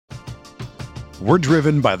We're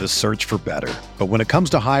driven by the search for better. But when it comes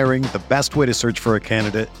to hiring, the best way to search for a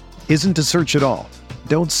candidate isn't to search at all.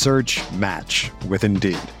 Don't search, match with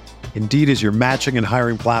Indeed. Indeed is your matching and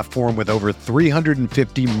hiring platform with over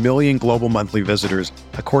 350 million global monthly visitors,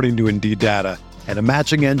 according to Indeed data, and a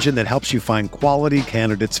matching engine that helps you find quality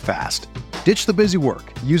candidates fast. Ditch the busy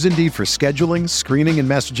work. Use Indeed for scheduling, screening, and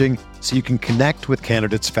messaging so you can connect with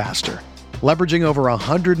candidates faster. Leveraging over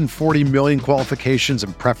 140 million qualifications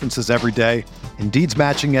and preferences every day, Indeed's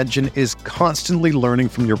matching engine is constantly learning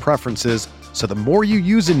from your preferences, so the more you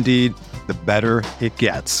use Indeed, the better it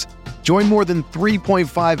gets. Join more than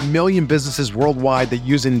 3.5 million businesses worldwide that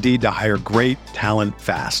use Indeed to hire great talent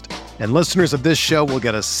fast. And listeners of this show will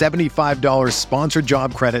get a $75 sponsored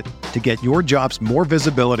job credit to get your jobs more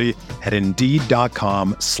visibility at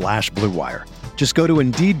Indeed.com/Blue Wire. Just go to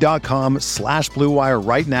Indeed.com/Blue Wire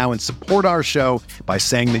right now and support our show by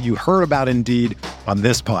saying that you heard about Indeed on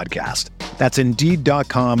this podcast. That's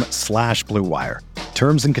Indeed.com/Blue Wire.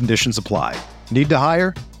 Terms and conditions apply. Need to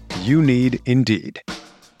hire? You need Indeed.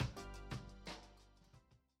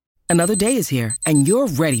 Another day is here, and you're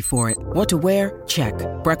ready for it. What to wear? Check.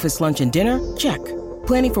 Breakfast, lunch, and dinner? Check.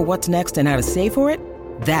 Planning for what's next and how to save for it?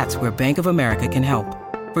 That's where Bank of America can help.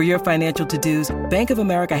 For your financial to-dos, Bank of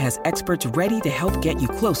America has experts ready to help get you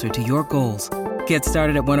closer to your goals. Get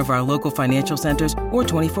started at one of our local financial centers or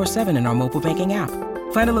 24/7 in our mobile banking app.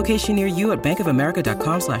 Find a location near you at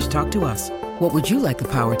bankofamerica.com/talktous. What would you like the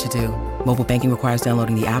power to do? Mobile banking requires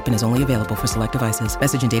downloading the app and is only available for select devices.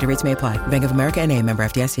 Message and data rates may apply. Bank of America N.A., member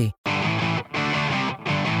FDIC.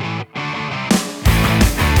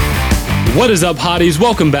 What is up, hotties?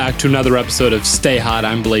 Welcome back to another episode of Stay Hot.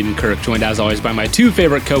 I'm Bladen Kirk, joined as always by my two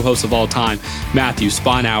favorite co-hosts of all time, Matthew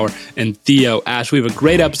Sponhour and Theo Ash. We have a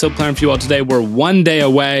great episode planned for you all today. We're one day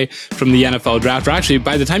away from the NFL draft. Or actually,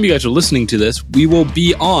 by the time you guys are listening to this, we will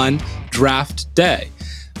be on draft day.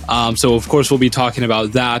 So, of course, we'll be talking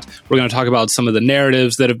about that. We're going to talk about some of the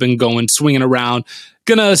narratives that have been swinging around.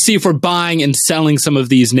 Gonna see if we're buying and selling some of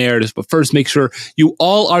these narratives. But first, make sure you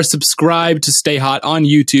all are subscribed to Stay Hot on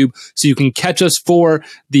YouTube so you can catch us for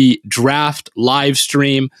the draft live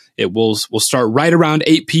stream. It will start right around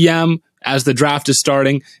 8 p.m. as the draft is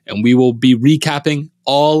starting, and we will be recapping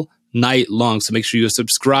all night long. So make sure you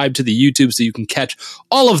subscribe to the YouTube so you can catch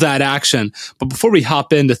all of that action. But before we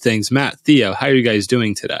hop into things, Matt, Theo, how are you guys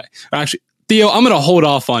doing today? Actually, Theo, I'm going to hold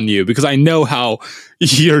off on you because I know how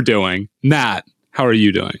you're doing. Matt, how are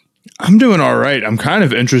you doing? I'm doing all right. I'm kind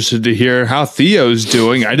of interested to hear how Theo's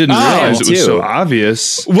doing. I didn't realize it was so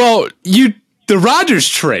obvious. Well, the Rodgers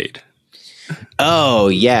trade. Oh,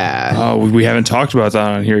 yeah. Oh, we haven't talked about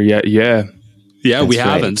that on here yet. Yeah. Yeah, we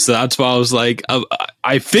haven't. So that's why I was like,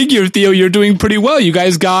 I figure, Theo, you're doing pretty well. You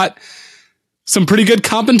guys got some pretty good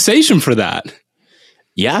compensation for that.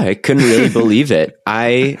 Yeah, I couldn't really believe it.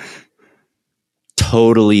 I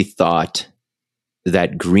totally thought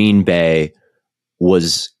that Green Bay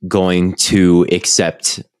was going to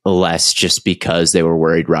accept less just because they were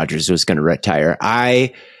worried Rodgers was going to retire.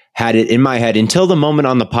 I had it in my head until the moment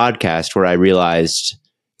on the podcast where I realized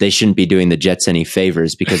they shouldn't be doing the Jets any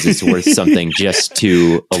favors because it's worth something just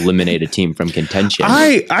to eliminate a team from contention.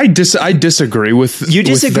 I disagree with you.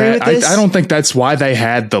 Disagree with this? I don't think that's why they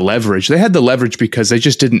had the leverage. They had the leverage because they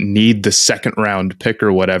just didn't need the second round pick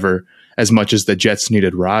or whatever as much as the Jets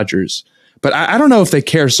needed Rodgers. But I don't know if they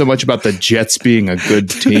care so much about the Jets being a good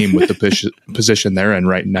team with the position they're in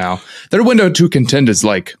right now. Their window to contend is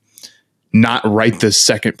like not right this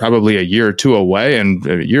second, probably a year or two away, and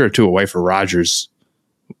a year or two away for Rodgers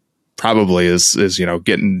probably is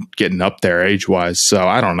getting up there age wise. So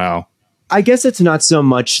I don't know. I guess it's not so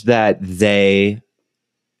much that they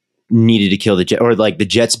needed to kill the Jets, or like the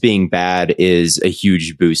Jets being bad is a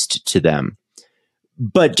huge boost to them,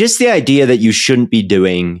 but just the idea that you shouldn't be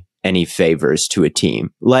doing any favors to a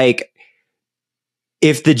team. Like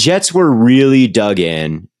if the Jets were really dug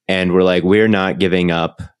in and were like, we're not giving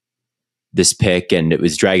up this pick, and it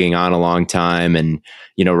was dragging on a long time, and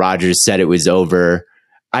Rodgers said it was over,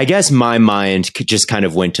 I guess my mind just kind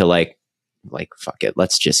of went to like fuck it,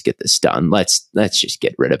 let's just get this done. Let's just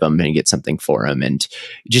get rid of him and get something for him and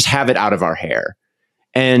just have it out of our hair.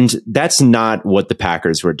 And that's not what the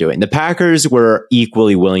Packers were doing. The Packers were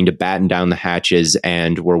equally willing to batten down the hatches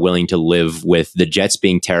and were willing to live with the Jets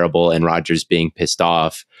being terrible and Rodgers being pissed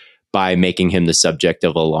off by making him the subject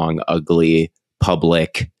of a long, ugly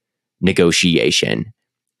public negotiation.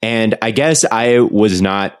 And I guess I was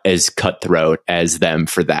not as cutthroat as them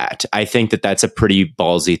for that. I think that that's a pretty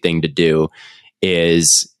ballsy thing to do,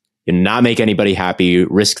 is not make anybody happy,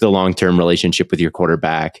 risk the long-term relationship with your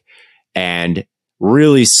quarterback, and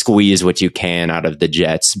really squeeze what you can out of the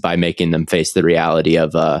Jets by making them face the reality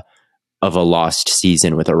of a lost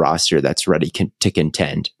season with a roster that's ready to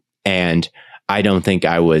contend. And I don't think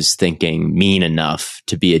I was thinking mean enough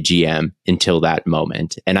to be a GM until that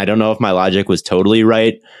moment. And I don't know if my logic was totally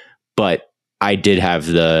right, but I did have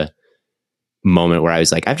the moment where I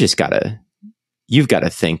was like, you've got to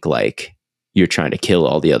think like you're trying to kill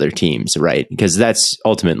all the other teams, right? Because that's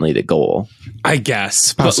ultimately the goal. I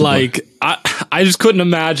guess. Possibly. But like, I just couldn't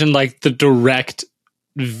imagine like the direct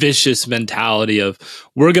vicious mentality of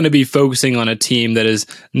we're going to be focusing on a team that is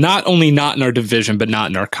not only not in our division, but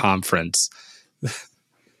not in our conference.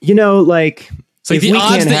 You know, like, It's like the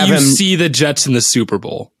odds that you see the Jets in the Super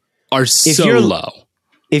Bowl are so low.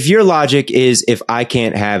 If your logic is if I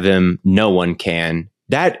can't have him, no one can,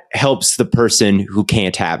 that helps the person who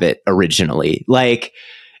can't have it originally. Like,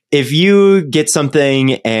 if you get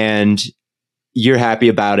something and you're happy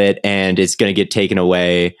about it and it's going to get taken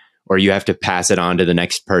away, or you have to pass it on to the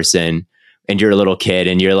next person, and you're a little kid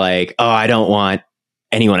and you're like, oh, I don't want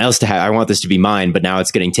anyone else to have, I want this to be mine, but now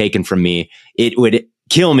it's getting taken from me. It would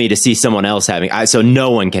kill me to see someone else having it. So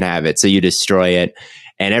no one can have it. So you destroy it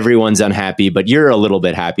and everyone's unhappy, but you're a little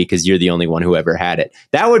bit happy because you're the only one who ever had it.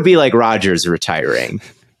 That would be like Rodgers retiring.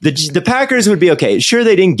 The Packers would be okay. Sure,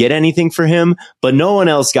 they didn't get anything for him, but no one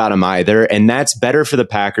else got him either. And that's better for the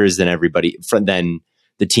Packers than than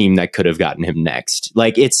the team that could have gotten him next.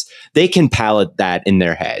 Like, they can palate that in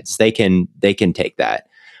their heads. They can take that.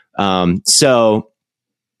 So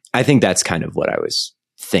I think that's kind of what I was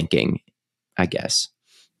thinking, I guess.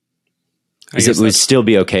 It would still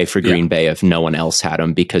be okay for Green Bay if no one else had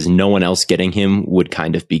him, because no one else getting him would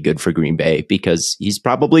kind of be good for Green Bay because he's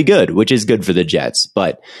probably good, which is good for the Jets.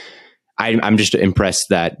 But I'm just impressed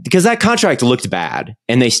that, because that contract looked bad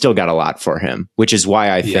and they still got a lot for him, which is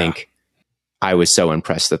why I think I was so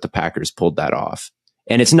impressed that the Packers pulled that off.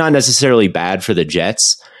 And it's not necessarily bad for the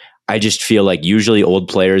Jets. I just feel like usually old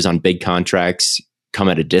players on big contracts come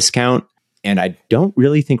at a discount. And I don't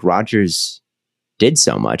really think Rodgers did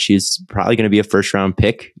so much. He's probably going to be a first round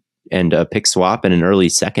pick and a pick swap and an early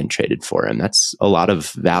second traded for him. That's a lot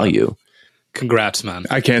of value. Congrats, man.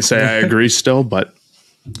 I can't say I agree still, but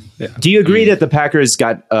Do you agree that the Packers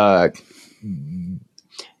got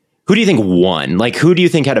who do you think won? Like, who do you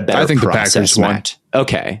think had a better I think process, the Packers won. Matt?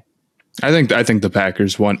 Okay. I think the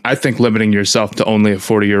Packers won. I think limiting yourself to only a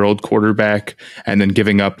 40-year-old quarterback and then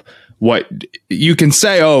giving up what you can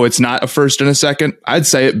say, oh, it's not a first and a second. I'd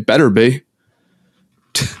say it better be.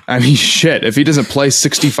 I mean, shit, if he doesn't play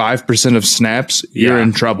 65% of snaps, you're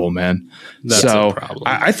in trouble, man. That's a problem.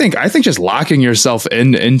 I think just locking yourself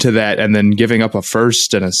into that and then giving up a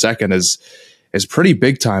first and a second is pretty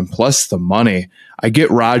big time, plus the money. I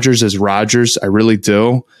get Rodgers as Rodgers, I really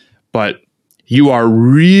do, but you are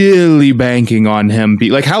really banking on him.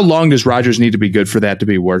 Like, how long does Rodgers need to be good for that to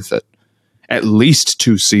be worth it? At least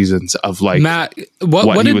 2 seasons of like Matt,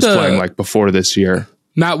 what he was playing like before this year.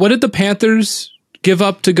 Matt, what did the Panthers give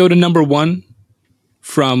up to go to number 1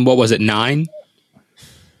 from, what was it, 9?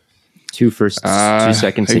 2 firsts, 2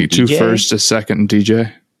 seconds, and 2 DJ? firsts, a second, and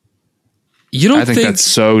DJ. You don't I think that's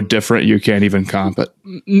so different you can't even comp it.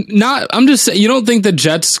 I'm just saying, you don't think the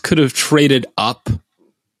Jets could have traded up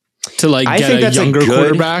to like get a younger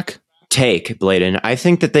quarterback? Take, Bladen. I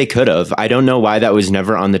think that they could have. I don't know why that was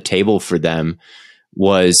never on the table for them,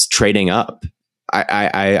 was trading up.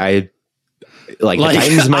 I the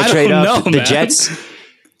Titans might trade up. The Jets,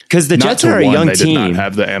 because the Jets are a young team. They did not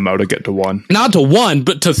have the ammo to get to 1. Not to 1,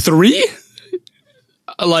 but to 3?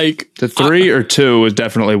 Like to 3 or 2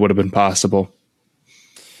 definitely would have been possible.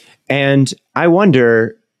 And I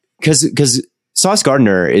wonder, because Sauce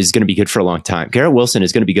Gardner is going to be good for a long time. Garrett Wilson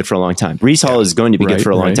is going to be good for a long time. Breece Hall is going to be good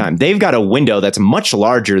for a long time. They've got a window that's much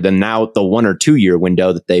larger than now the 1 or 2 year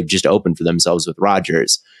window that they've just opened for themselves with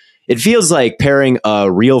Rodgers. It feels like pairing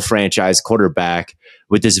a real franchise quarterback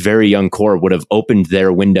with this very young core would have opened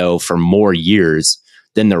their window for more years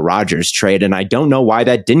than the Rodgers trade. And I don't know why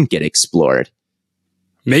that didn't get explored.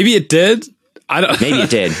 Maybe it did. I don't. Maybe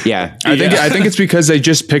it did. Yeah. I think it's because they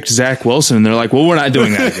just picked Zach Wilson and they're like, well, we're not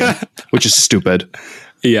doing that again, which is stupid.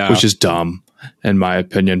 Yeah. Which is dumb in my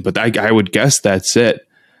opinion. But I would guess that's it.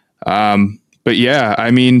 But yeah,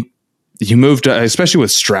 I mean, you moved, especially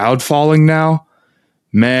with Stroud falling now,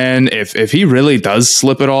 man, if he really does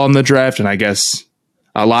slip it all in the draft, and I guess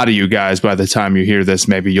a lot of you guys, by the time you hear this,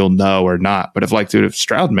 maybe you'll know or not. But if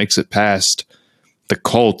Stroud makes it past the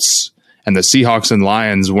Colts, and the Seahawks and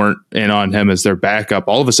Lions weren't in on him as their backup,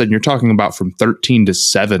 all of a sudden you're talking about from 13 to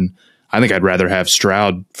 7. I think I'd rather have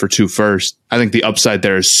Stroud for 2 firsts. I think the upside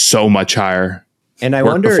there is so much higher And I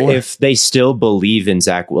wonder if they still believe in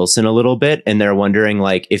Zach Wilson a little bit, and they're wondering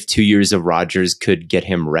like if 2 years of Rodgers could get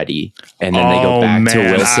him ready, and then they go back to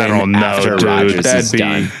Wilson I don't know, after dude. Rodgers is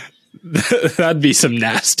done. That'd be some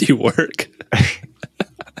nasty work.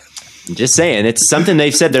 I'm just saying, it's something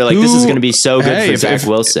they've said. They're like, this is going to be so good for Zach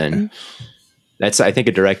Wilson. That's, I think,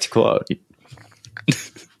 a direct quote.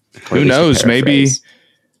 Who knows?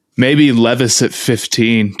 Maybe Levis at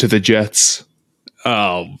 15 to the Jets.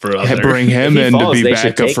 Oh, brother. Bring him in to be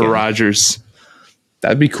backup for Rodgers.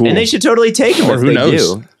 That'd be cool. And they should totally take him or if who they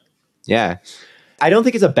knows? do. Yeah. I don't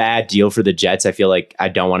think it's a bad deal for the Jets. I feel like I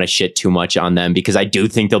don't want to shit too much on them because I do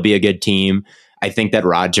think they'll be a good team. I think that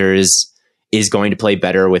Rodgers is going to play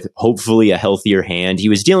better with hopefully a healthier hand. He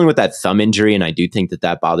was dealing with that thumb injury, and I do think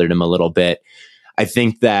that bothered him a little bit. I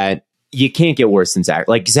think that you can't get worse than Zach.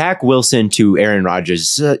 Like Zach Wilson to Aaron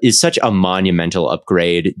Rodgers is such a monumental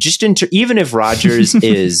upgrade. Just even if Rodgers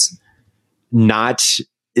is not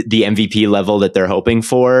the MVP level that they're hoping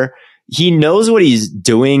for, he knows what he's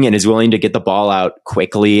doing and is willing to get the ball out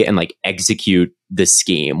quickly and like execute the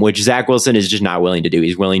scheme, which Zach Wilson is just not willing to do.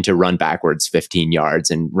 He's willing to run backwards 15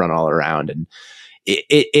 yards and run all around, and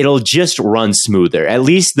it'll just run smoother. At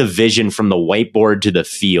least the vision from the whiteboard to the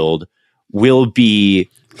field will be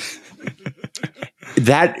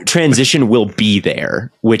that transition will be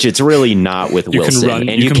there, which it's really not with Wilson.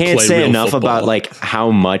 And you can't say enough about like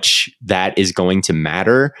how much that is going to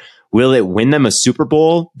matter. Will it win them a Super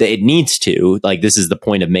Bowl? It needs to. Like, this is the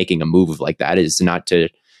point of making a move like that, is not to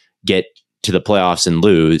get to the playoffs and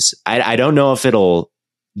lose. I don't know if it'll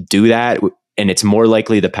do that. And it's more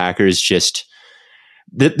likely the Packers just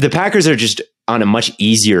the Packers are just on a much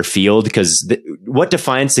easier field because what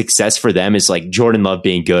defines success for them is like Jordan Love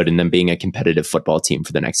being good and them being a competitive football team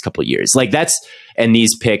for the next couple of years. Like and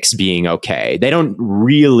these picks being okay. They don't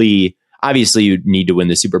really, obviously you need to win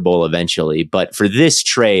the Super Bowl eventually, but for this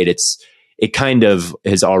trade, it kind of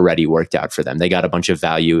has already worked out for them. They got a bunch of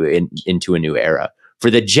value into a new era. For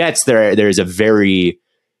the Jets, there's a very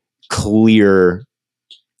clear,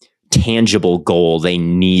 tangible goal they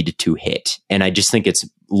need to hit. And I just think it's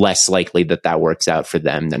less likely that works out for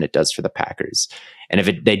them than it does for the Packers. And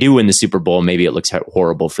if they do win the Super Bowl, maybe it looks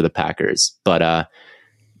horrible for the Packers, but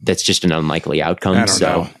that's just an unlikely outcome. I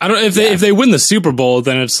don't know if they win the Super Bowl,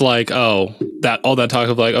 then it's like, all that talk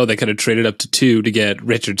of like, they could have traded up to 2 to get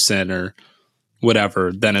Richardson or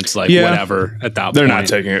whatever. Then it's like, whatever at that point. They're not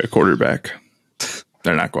taking a quarterback.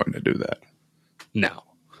 They're not going to do that. No.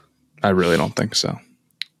 I really don't think so.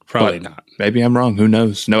 Probably not. Maybe I'm wrong. Who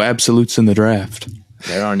knows? No absolutes in the draft.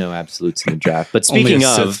 There are no absolutes in the draft. But speaking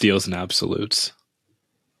of Sith deals and absolutes.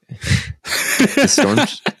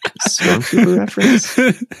 Stormtrooper reference?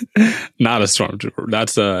 Not a Stormtrooper.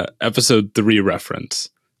 That's a episode 3 reference.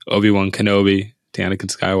 Obi-Wan Kenobi,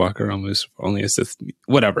 Anakin Skywalker, almost only a Sith.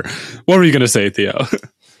 Whatever. What were you going to say, Theo?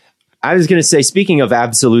 I was going to say, speaking of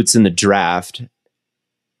absolutes in the draft,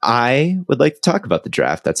 I would like to talk about the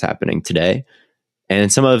draft that's happening today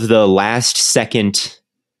and some of the last second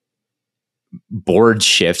board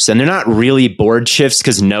shifts. And they're not really board shifts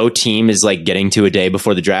because no team is like getting to a day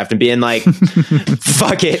before the draft and being like,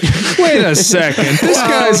 fuck it. Wait a second. This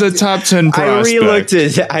guy's a top 10 prospect.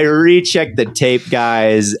 I rechecked the tape,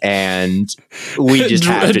 guys, and we just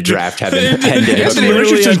have to draft Heaven. Anthony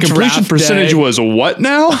Richardson's completion percentage was what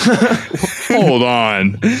now? Hold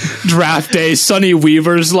on. Draft day. Sonny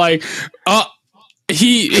Weaver's like, no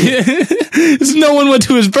one went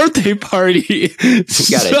to his birthday party. Got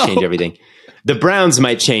to change everything. The Browns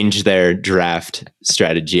might change their draft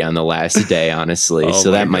strategy on the last day, honestly.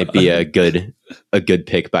 So that might be a good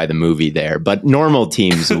pick by the movie there. But normal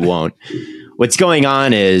teams won't. What's going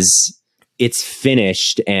on is it's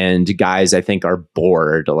finished, and guys, I think, are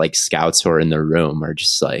bored. Like scouts who are in the room are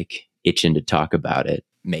just like itching to talk about it,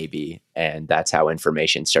 maybe. And that's how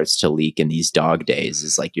information starts to leak in these dog days.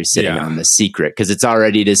 Is like you're sitting on the secret because it's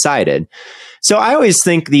already decided. So I always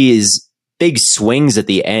think these big swings at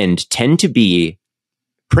the end tend to be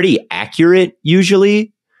pretty accurate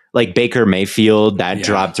usually. Like Baker Mayfield, that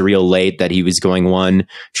dropped real late that he was going 1.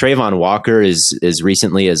 Trayvon Walker is as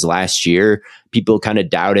recently as last year. People kind of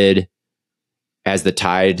doubted as the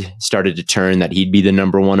tide started to turn that he'd be the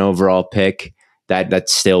number 1 overall pick. That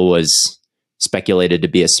still was speculated to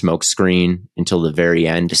be a smokescreen until the very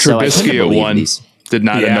end. Trubisky at 1 did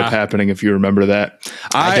not end up happening, if you remember that.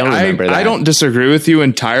 I don't remember that. I don't disagree with you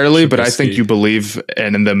entirely, but I think you believe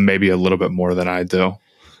in them maybe a little bit more than I do.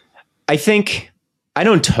 I think I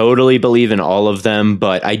don't totally believe in all of them,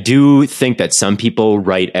 but I do think that some people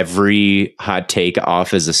write every hot take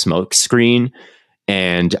off as a smokescreen,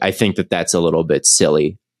 and I think that that's a little bit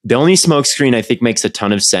silly. The only smokescreen I think makes a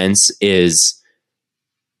ton of sense is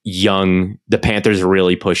the Panthers are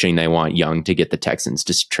really pushing. They want Young to get the Texans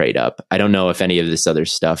to trade up. I don't know if any of this other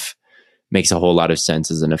stuff makes a whole lot of sense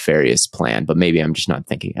as a nefarious plan, but maybe I'm just not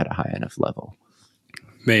thinking at a high enough level.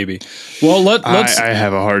 Maybe. Well, let's. I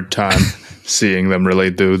have a hard time seeing them really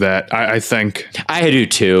do that. I think I do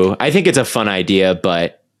too. I think it's a fun idea,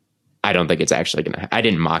 but I don't think it's actually going to. I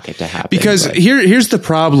didn't mock it to happen. Because here's the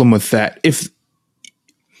problem with that. If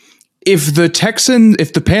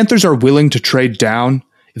the Panthers are willing to trade down,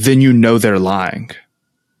 then you know they're lying.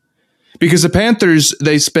 Because the Panthers,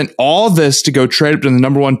 they spent all this to go trade up to the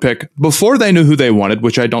number 1 pick before they knew who they wanted,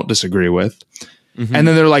 which I don't disagree with. Mm-hmm. And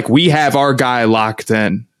then they're like, we have our guy locked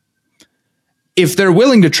in. If they're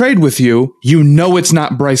willing to trade with you, you know it's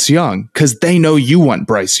not Bryce Young because they know you want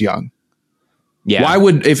Bryce Young. Yeah. Why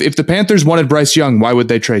would if the Panthers wanted Bryce Young, why would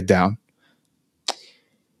they trade down?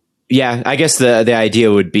 Yeah, I guess the idea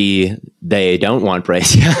would be they don't want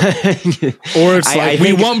Bryce Young. Or it's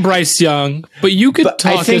we want Bryce Young, but you could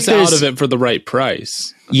talk us out of it for the right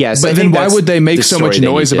price. Yes, but then why would they make so much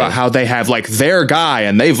noise about how they have like their guy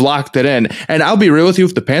and they've locked it in? And I'll be real with you,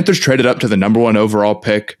 if the Panthers traded up to the number 1 overall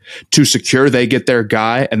pick to secure they get their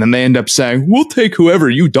guy, and then they end up saying, we'll take whoever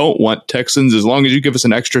you don't want, Texans, as long as you give us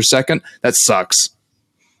an extra second, that sucks.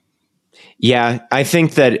 Yeah, I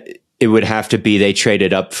think that it would have to be they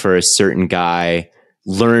traded up for a certain guy,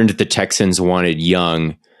 learned the Texans wanted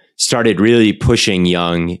Young, started really pushing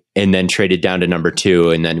Young, and then traded down to number 2.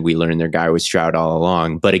 And then we learned their guy was Stroud all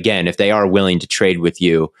along. But again, if they are willing to trade with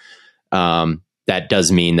you, that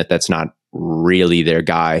does mean that that's not really their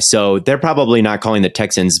guy. So they're probably not calling the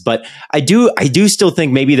Texans. But I do still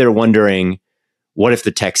think maybe they're wondering, what if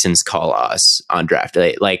the Texans call us on draft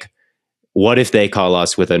day? Like, what if they call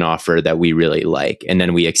us with an offer that we really like, and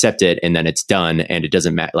then we accept it, and then it's done, and it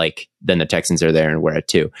doesn't matter? Like, then the Texans are there and we're at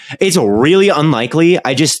 2. It's really unlikely.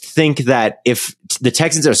 I just think that if the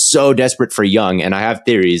Texans are so desperate for Young, and I have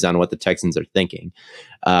theories on what the Texans are thinking,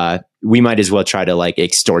 we might as well try to like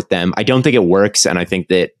extort them. I don't think it works, and I think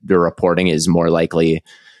that the reporting is more likely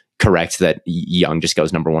correct that Young just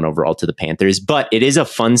goes number 1 overall to the Panthers. But it is a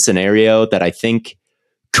fun scenario that I think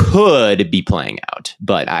could be playing out.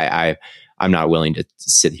 But I'm not willing to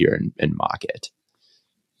sit here and mock it.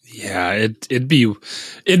 Yeah, it'd be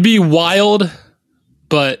wild,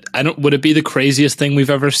 but would it be the craziest thing we've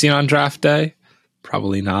ever seen on draft day?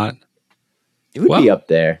 Probably not. It would be up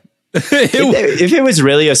there. if it was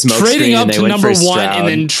really a smoke trading screen up and they to went number for 1 Stroud, and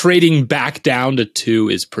then trading back down to 2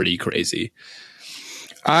 is pretty crazy.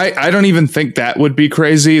 I don't even think that would be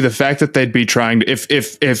crazy. The fact that they'd be trying to, if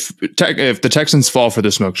the Texans fall for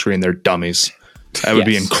the smoke screen, they're dummies. That would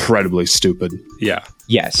be incredibly stupid. Yeah.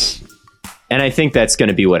 Yes. And I think that's going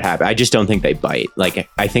to be what happens. I just don't think they bite. Like,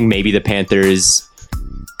 I think maybe the Panthers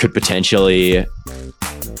could potentially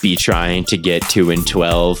be trying to get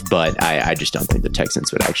 2-12, but I just don't think the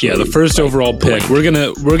Texans would actually. Yeah, the first overall pick. blink.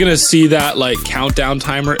 We're gonna see that like countdown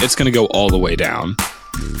timer. It's gonna go all the way down.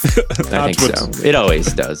 I think so. It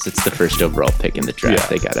always does. It's the first overall pick in the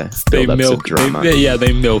draft. Yeah. They gotta build up some drama.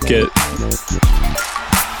 They milk it.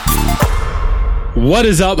 What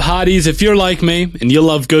is up, hotties? If you're like me and you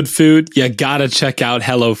love good food, you gotta check out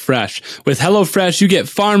HelloFresh. With HelloFresh, you get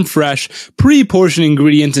farm fresh, pre-portioned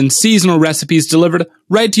ingredients and seasonal recipes delivered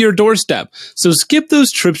right to your doorstep. So skip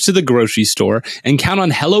those trips to the grocery store and count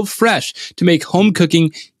on HelloFresh to make home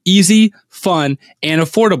cooking easy, fun, and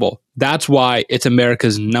affordable. That's why it's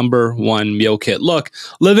America's #1 meal kit. Look,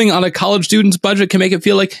 living on a college student's budget can make it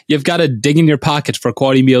feel like you've got to dig in your pockets for a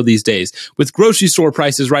quality meal these days. With grocery store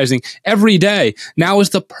prices rising every day, now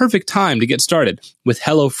is the perfect time to get started with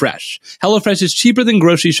HelloFresh. HelloFresh is cheaper than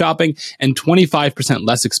grocery shopping and 25%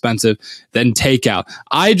 less expensive than takeout.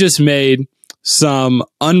 I just made some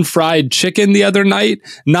unfried chicken the other night.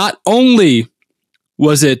 Not only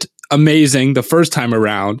was it amazing the first time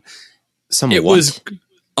around, it was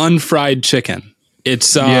unfried chicken.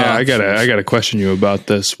 It's I gotta question you about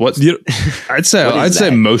this. I'd say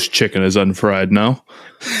most chicken is unfried. No,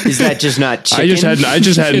 is that just not chicken? I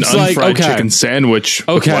just had an unfried chicken sandwich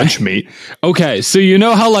with lunch meat. Okay, so you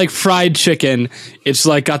know how like fried chicken, it's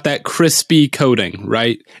like got that crispy coating,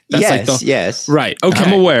 right? That's yes. Right. Okay,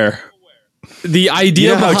 I'm aware. The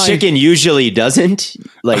idea how chicken usually doesn't,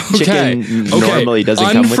 like chicken normally doesn't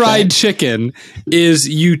come with that. Unfried chicken is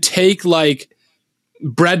you take like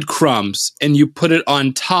breadcrumbs and you put it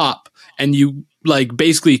on top and you like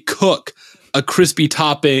basically cook a crispy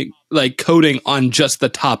topping, like coating on just the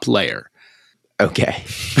top layer. Okay.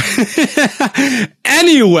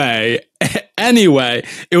 Anyway,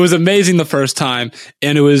 it was amazing the first time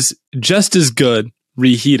and it was just as good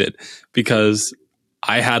reheated because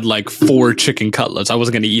I had like 4 chicken cutlets. I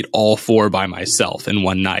wasn't going to eat all 4 by myself in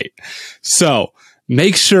one night. So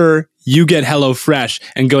make sure you get HelloFresh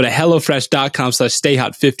and go to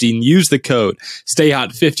HelloFresh.com/StayHot50 and use the code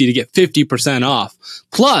StayHot50 to get 50% off.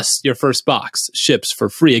 Plus, your first box ships for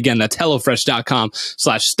free. Again, that's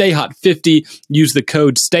HelloFresh.com/StayHot50. Use the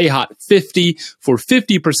code StayHot50 for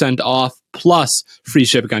 50% off plus free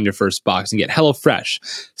shipping on your first box and get HelloFresh.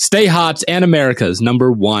 Stay Hot and America's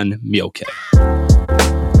 #1 meal kit.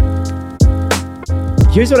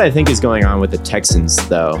 Here's what I think is going on with the Texans,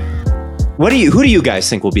 though. Who do you guys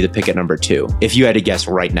think will be the pick at number 2? If you had to guess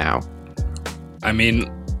right now, I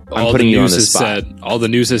mean, I'm putting you on the spot. All the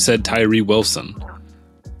news has said Tyree Wilson.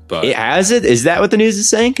 But Is that what the news is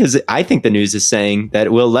saying? Because I think the news is saying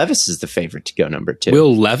that Will Levis is the favorite to go number 2.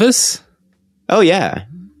 Will Levis? Oh yeah.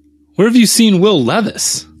 Where have you seen Will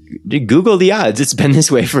Levis? Google the odds. It's been this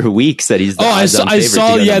way for weeks that he's the I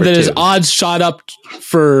saw that his odds shot up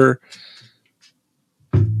for.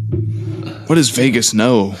 What does Vegas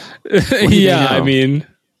know? Yeah, I mean,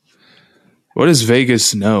 what does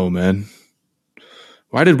Vegas know, man?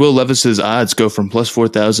 Why did Will Levis's odds go from plus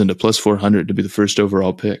 4,000 to plus 400 to be the first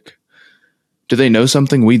overall pick? Do they know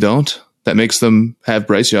something we don't that makes them have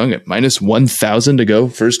Bryce Young at minus 1,000 to go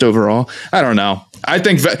first overall? I don't know. I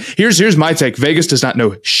think here's my take. Vegas does not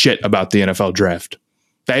know shit about the NFL draft.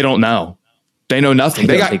 They don't know. They know nothing.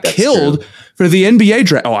 They got killed for the NBA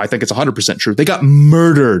draft. Oh, I think it's 100% true. They got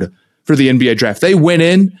murdered for the NBA draft. They went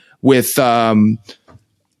in with, oh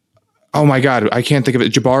my God, I can't think of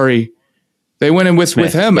it. Jabari. They went in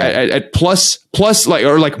with him at plus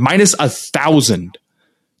like minus 1,000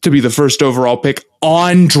 to be the first overall pick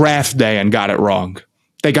on draft day and got it wrong.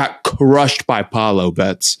 They got crushed by Paulo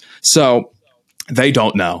bets. So they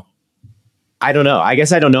don't know. I don't know. I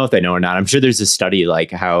guess I don't know if they know or not. I'm sure there's a study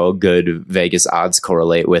like how good Vegas odds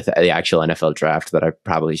correlate with the actual NFL draft that I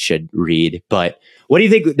probably should read. But what do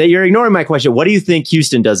you think? That you're ignoring my question. What do you think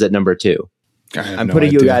Houston does at number 2? I'm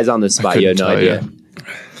putting you guys on the spot. You have no idea.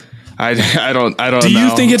 I don't know. Do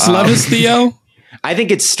you think it's Levis, Theo? I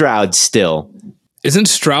think it's Stroud still. Isn't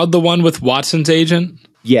Stroud the one with Watson's agent?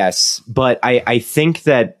 Yes, but I think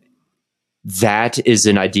that is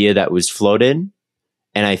an idea that was floated,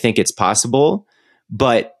 and I think it's possible.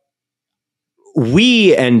 But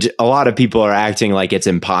we and a lot of people are acting like it's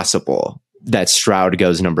impossible that Stroud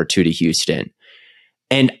goes number 2 to Houston.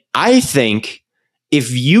 And I think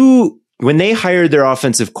when they hired their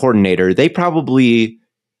offensive coordinator, they probably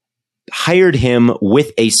hired him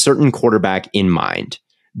with a certain quarterback in mind.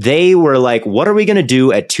 They were like, what are we going to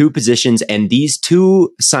do at 2 positions? And these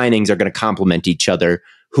 2 signings are going to complement each other.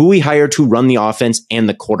 Who we hire to run the offense and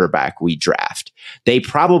the quarterback we draft. They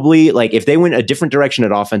probably, like, if they went a different direction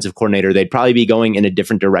at offensive coordinator, they'd probably be going in a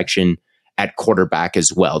different direction at quarterback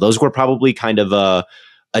as well. Those were probably kind of a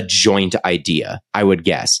joint idea, I would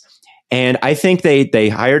guess. And I think they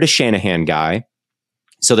hired a Shanahan guy.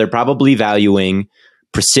 So they're probably valuing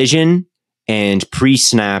precision and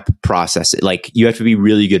pre-snap process. Like, you have to be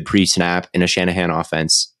really good pre-snap in a Shanahan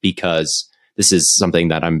offense, because this is something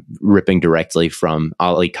that I'm ripping directly from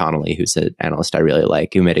Ollie Connolly, who's an analyst I really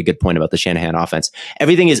like, who made a good point about the Shanahan offense.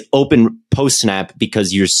 Everything is open post-snap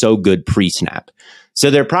because you're so good pre-snap.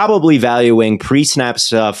 So they're probably valuing pre-snap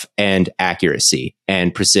stuff and accuracy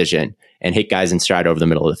and precision and hit guys in stride over the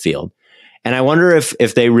middle of the field. And I wonder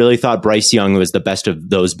if they really thought Bryce Young was the best of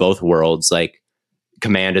those both worlds, like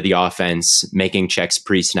command of the offense, making checks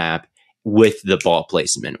pre-snap with the ball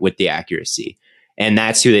placement, with the accuracy. And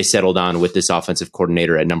that's who they settled on with this offensive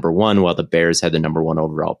coordinator at number 1, while the Bears had the number 1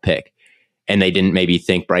 overall pick. And they didn't maybe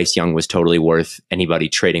think Bryce Young was totally worth anybody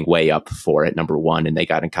trading way up for at number 1, and they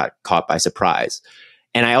got caught by surprise.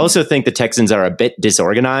 And I also think the Texans are a bit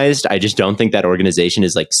disorganized. I just don't think that organization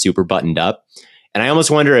is like super buttoned up. And I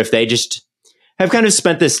almost wonder if they just have kind of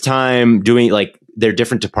spent this time doing like their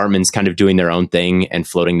different departments kind of doing their own thing and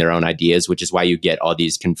floating their own ideas, which is why you get all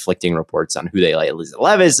these conflicting reports on who they like. Is it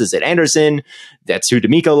Levis? Is it Anderson? That's who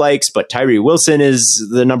D'Amico likes, but Tyree Wilson is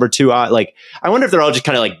the number 2. Like, I wonder if they're all just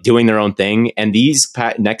kind of like doing their own thing. And these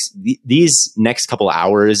next couple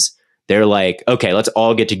hours, they're like, okay, let's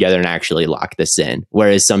all get together and actually lock this in.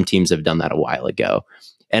 Whereas some teams have done that a while ago.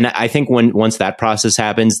 And I think once that process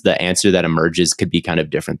happens, the answer that emerges could be kind of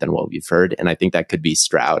different than what we've heard. And I think that could be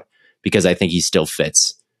Stroud, because I think he still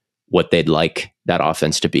fits what they'd like that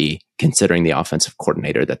offense to be, considering the offensive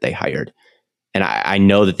coordinator that they hired. And I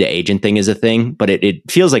know that the agent thing is a thing, but it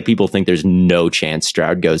feels like people think there's no chance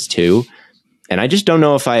Stroud goes 2. And I just don't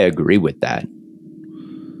know if I agree with that.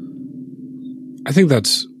 I think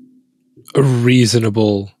that's a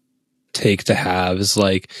reasonable take to have, is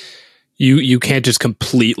like, you can't just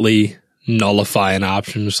completely nullify an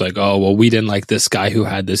option. It's like, oh, well, we didn't like this guy who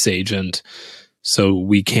had this agent, so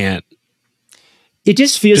we can't. It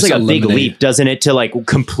just feels like a big eliminate. leap, doesn't it, to like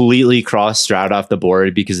completely cross Stroud off the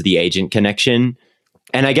board because of the agent connection.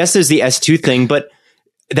 And I guess there's the S2 thing, but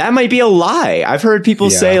that might be a lie. I've heard people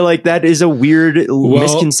say like that is a weird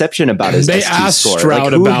misconception about his They S2 asked score.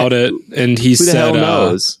 Stroud about it, and he who said, the hell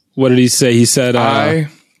knows? what did he say? He said,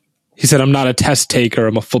 I'm not a test taker.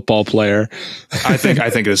 I'm a football player. I think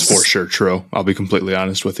it is for sure true. I'll be completely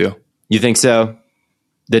honest with you. You think so?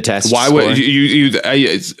 The test Why score?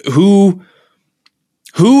 would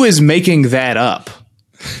who is making that up?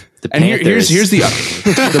 The And Panthers. here's the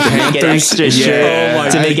make it extra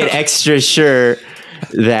sure to make it extra sure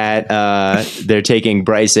that they're taking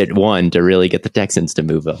Bryce at 1 to really get the Texans to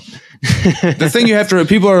move up. the thing you have to,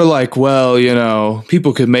 people are like, well,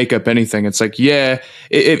 people could make up anything. It's like, yeah,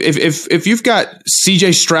 if you've got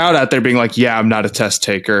CJ Stroud out there being like, yeah, I'm not a test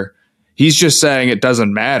taker, he's just saying it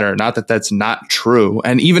doesn't matter. Not that that's not true.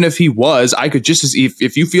 And even if he was, I could just,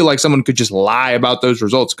 if you feel like someone could just lie about those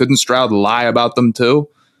results, couldn't Stroud lie about them too?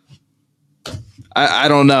 I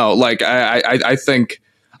don't know. Like, I think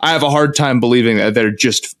I have a hard time believing that they're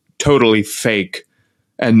just totally fake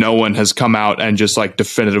and no one has come out and just like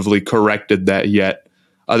definitively corrected that yet.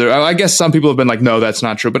 I guess some people have been like, no, that's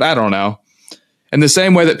not true, but I don't know. In the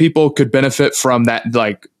same way that people could benefit from that,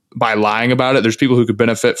 like by lying about it, there's people who could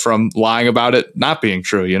benefit from lying about it not being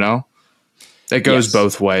true, It goes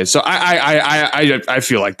both ways. So I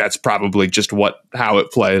feel like that's probably just how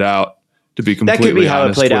it played out, to be completely honest. That could be how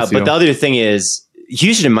it played out. you. But the other thing is,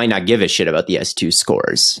 Houston might not give a shit about the S2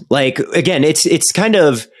 scores. Like, again, it's kind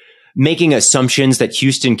of making assumptions that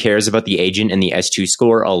Houston cares about the agent and the S2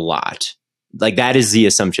 score a lot. Like, that is the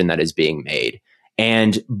assumption that is being made.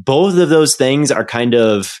 And both of those things are kind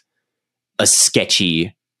of a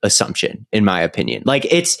sketchy assumption, in my opinion. Like,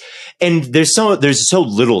 there's so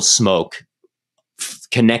little smoke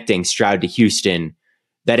connecting Stroud to Houston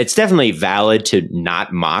that it's definitely valid to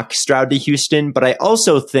not mock Stroud to Houston. But I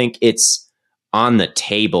also think it's on the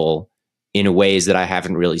table in ways that I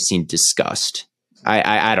haven't really seen discussed.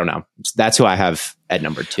 I don't know. That's who I have at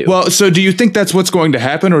number 2. Well, so do you think that's what's going to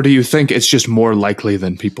happen, or do you think it's just more likely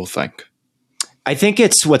than people think? I think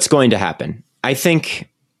it's what's going to happen. I'm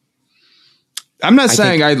not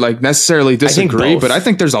saying I like necessarily disagree, but I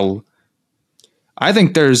think there's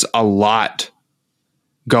a lot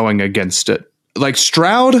going against it. Like,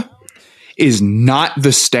 Stroud is not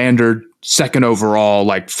the standard second overall,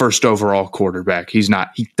 like first overall quarterback. He's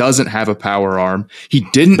not. He doesn't have a power arm. He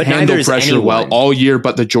didn't handle pressure well all year,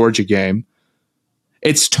 but the Georgia game.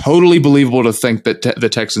 It's totally believable to think that the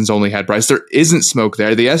Texans only had Bryce. There isn't smoke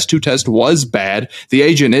there. The S2 test was bad. The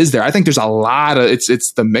agent is there. I think there's a lot of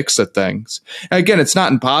it's the mix of things. And again, it's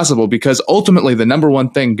not impossible because ultimately the number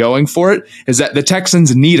one thing going for it is that the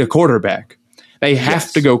Texans need a quarterback. They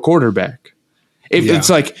have to go quarterback. It's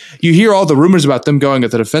like you hear all the rumors about them going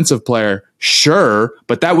at the defensive player, sure,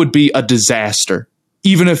 but that would be a disaster.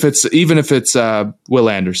 Even if it's Will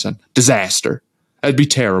Anderson, disaster. That'd be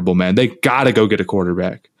terrible, man. They got to go get a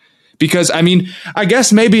quarterback. Because, I mean, I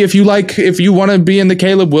guess maybe if you want to be in the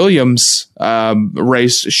Caleb Williams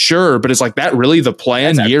race, sure. But it's like, that really the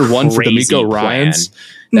plan year one for DeMeco Ryans?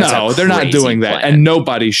 No, they're not doing that. And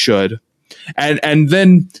nobody should. And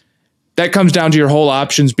then that comes down to your whole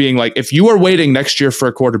options being like, if you are waiting next year for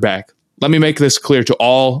a quarterback, let me make this clear to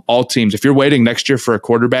all teams. If you're waiting next year for a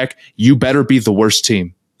quarterback, you better be the worst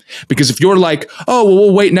team. Because if you're like, oh, well,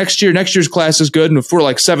 we'll wait next year's class is good, and if we're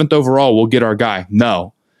like 7th overall, we'll get our guy.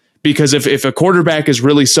 No. Because if a quarterback is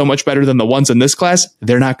really so much better than the ones in this class,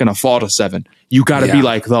 they're not going to fall to 7. You got to be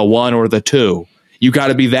like the 1 or the 2. You got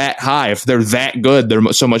to be that high. If they're that good, they're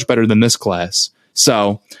so much better than this class.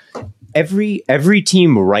 So every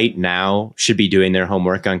team right now should be doing their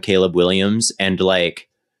homework on Caleb Williams and like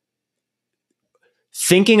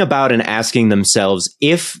thinking about and asking themselves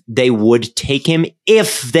if they would take him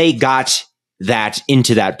if they got that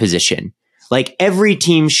into that position. Like, every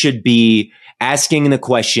team should be asking the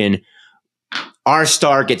question, our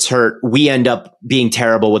star gets hurt, we end up being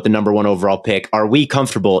terrible with the number 1 overall pick. Are we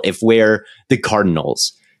comfortable if we're the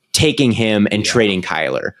Cardinals taking him and trading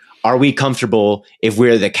Kyler? Are we comfortable if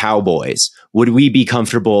we're the Cowboys? Would we be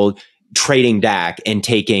comfortable trading Dak and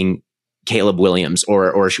taking Caleb Williams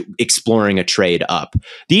or exploring a trade up?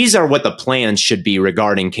 These are what the plans should be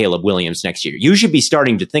regarding Caleb Williams next year. You should be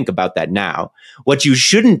starting to think about that now. What you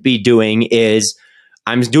shouldn't be doing is,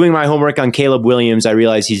 I'm doing my homework on Caleb Williams. I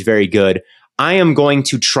realize he's very good. I am going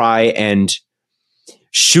to try and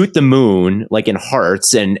shoot the moon like in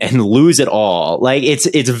hearts and lose it all. Like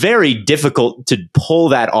it's very difficult to pull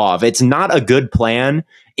that off. It's not a good plan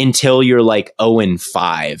until you're like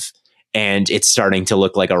 0-5 and it's starting to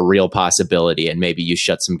look like a real possibility. And maybe you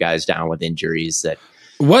shut some guys down with injuries that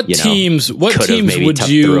teams would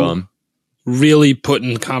you really put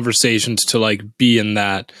in conversations to like be in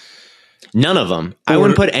that? None of them. I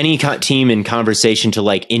wouldn't put any team in conversation to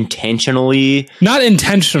like intentionally, not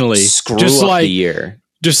intentionally, screw just up like the year.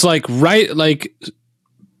 Just like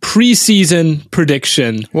preseason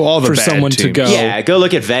prediction for someone teams. to go. Yeah, go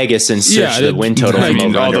look at Vegas and search the win total from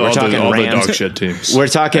over-under. We're talking Rams. Dog shit teams. We're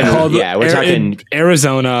talking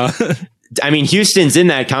Arizona. I mean, Houston's in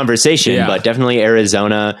that conversation, but definitely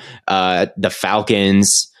Arizona, the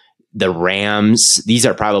Falcons, the Rams. These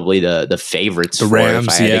are probably the favorites. The Rams,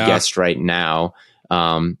 if I had to guess right now.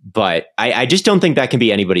 But I just don't think that can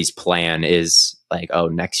be anybody's plan is like, oh,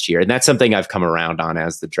 next year. And that's something I've come around on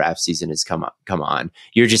as the draft season has come on.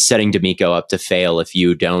 You're just setting D'Amico up to fail if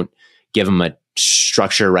you don't give him a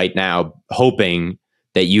structure right now, hoping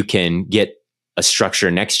that you can get a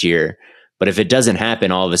structure next year. But if it doesn't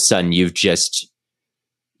happen, all of a sudden you've just,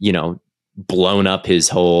 blown up his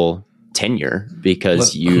whole tenure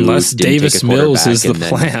because unless Davis Mills is the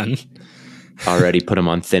plan. Already put him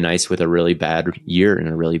on thin ice with a really bad year and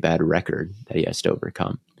a really bad record that he has to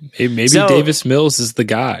overcome. Maybe Davis Mills is the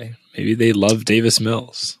guy. Maybe they love Davis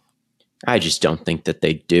Mills. I just don't think that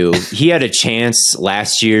they do. He had a chance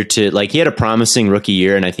last year he had a promising rookie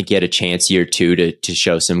year, and I think he had a chance year 2 to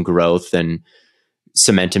show some growth and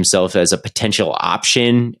cement himself as a potential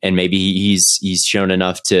option. And maybe he's shown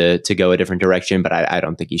enough to go a different direction, but I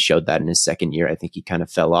don't think he showed that in his second year. I think he kind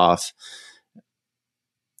of fell off.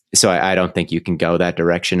 So I don't think you can go that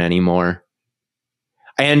direction anymore.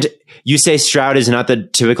 And you say Stroud is not the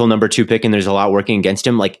typical number 2 pick and there's a lot working against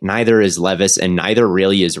him. Like neither is Levis and neither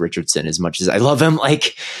really is Richardson as much as I love him.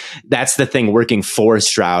 Like that's the thing working for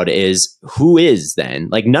Stroud is who is then?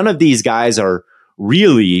 Like none of these guys are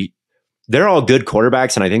really, they're all good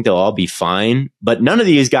quarterbacks and I think they'll all be fine. But none of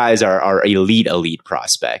these guys are elite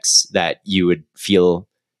prospects that you would feel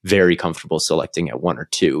very comfortable selecting at 1 or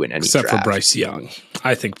 2 in any except draft. For Bryce Young.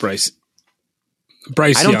 I think Bryce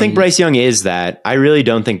I don't think Bryce Young is that. I really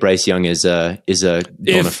don't think Bryce Young is a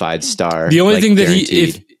bona fide star. The only thing that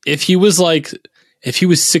if he was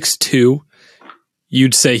 6'2",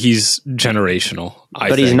 you'd say he's generational.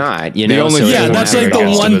 But he's not. That's like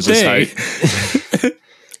the one thing.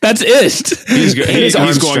 That's it. He's going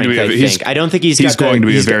to be. I don't think he's going to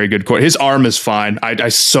be a very good quarterback. His arm is fine. I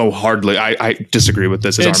disagree with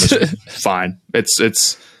this. His arm is fine. It's. I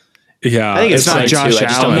think it's not Josh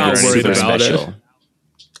Allen. I'm not worried about it.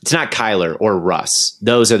 It's not Kyler or Russ.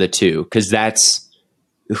 Those are the two because that's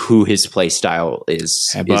who his play style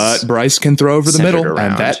is. But Bryce can throw over the middle,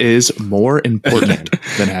 and that is more important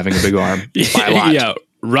than having a big arm by a lot. Yeah.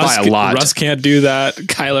 Russ can't do that.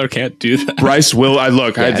 Kyler can't do that. Bryce will.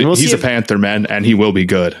 He's a Panther, man, and he will be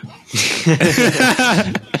good.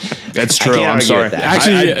 That's true. I'm sorry.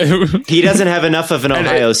 Actually, he doesn't have enough of an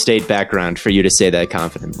Ohio State background for you to say that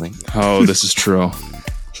confidently. Oh, this is true.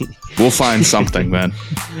 We'll find something, man.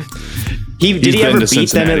 Did he ever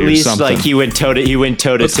beat them at least? Like he went toe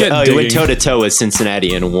to toe with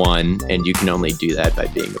Cincinnati and won, and you can only do that by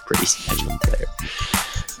being a pretty special player.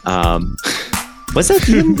 Was that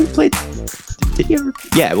him who played? Did he ever?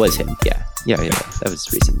 Yeah, it was him. Yeah. That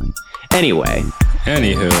was recently. Anywho.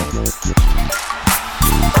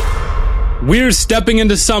 We're stepping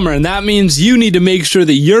into summer, and that means you need to make sure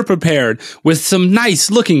that you're prepared with some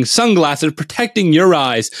nice-looking sunglasses protecting your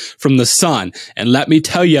eyes from the sun. And let me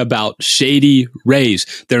tell you about Shady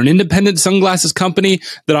Rays. They're an independent sunglasses company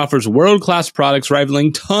that offers world-class products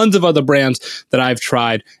rivaling tons of other brands that I've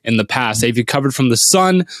tried in the past. They've you covered from the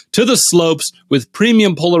sun to the slopes with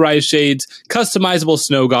premium polarized shades, customizable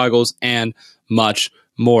snow goggles, and much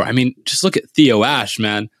more. I mean, just look at Theo Ash,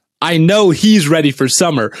 man. I know he's ready for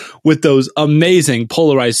summer with those amazing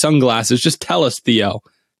polarized sunglasses. Just tell us, Theo,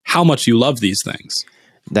 how much you love these things.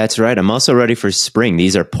 That's right. I'm also ready for spring.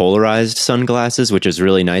 These are polarized sunglasses, which is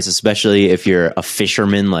really nice, especially if you're a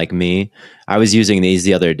fisherman like me. I was using these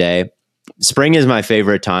the other day. Spring is my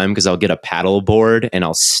favorite time because I'll get a paddle board and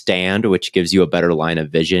I'll stand, which gives you a better line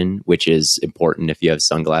of vision, which is important if you have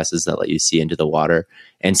sunglasses that let you see into the water.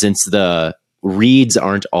 And since the reeds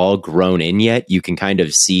aren't all grown in yet, you can kind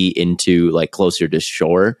of see into like closer to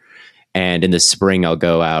shore. And in the spring, I'll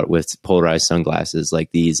go out with polarized sunglasses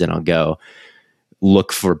like these and I'll go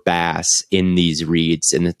look for bass in these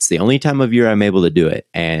reeds. And it's the only time of year I'm able to do it.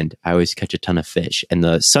 And I always catch a ton of fish. And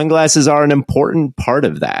the sunglasses are an important part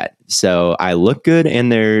of that. So I look good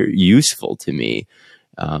and they're useful to me.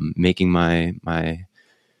 making my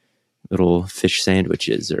little fish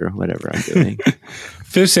sandwiches or whatever I'm doing.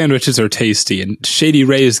 Fish sandwiches are tasty, and Shady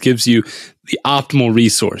Rays gives you the optimal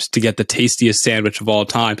resource to get the tastiest sandwich of all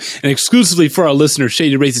time. And exclusively for our listeners,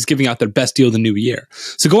 Shady Rays is giving out their best deal of the new year.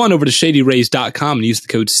 So go on over to shadyrays.com and use the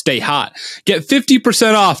code STAYHOT. Get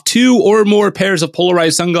 50% off 2 or more pairs of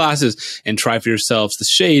polarized sunglasses and try for yourselves the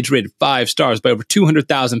shades rated 5 stars by over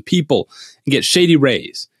 200,000 people. And get Shady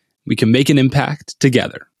Rays. We can make an impact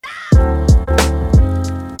together.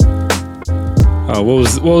 Oh,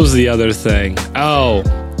 what was the other thing? Oh,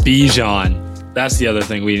 Bijan. That's the other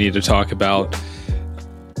thing we need to talk about.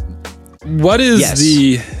 What is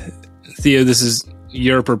Theo, this is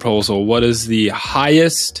your proposal. What is the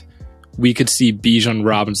highest we could see Bijan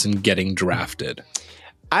Robinson getting drafted?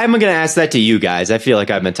 I'm going to ask that to you guys. I feel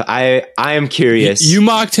like I am curious. You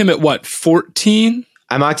mocked him at what, 14?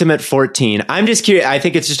 I mocked him at 14. I'm just curious. I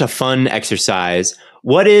think it's just a fun exercise.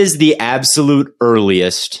 What is the absolute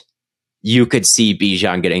earliest you could see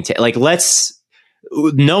Bijan getting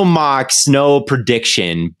no mocks, no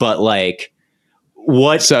prediction, but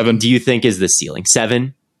what 7 do you think is the ceiling?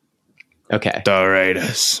 7? Okay. The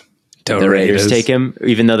Raiders. The Raiders take him,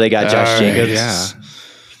 even though they got Josh Jacobs?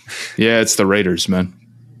 Yeah, it's the Raiders, man.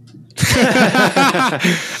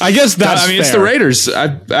 I guess that's fair. It's the Raiders.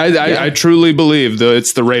 I truly believe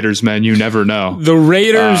it's the Raiders, man. You never know. The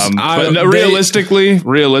Raiders,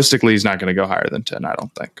 realistically, he's not going to go higher than 10, I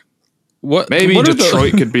don't think. Maybe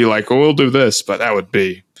Detroit could be like, we'll do this, but that would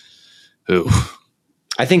be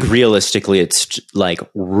I think realistically it starts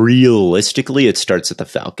at the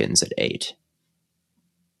Falcons at 8.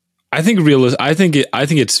 I think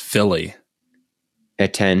it's Philly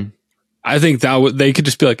at 10. I think they could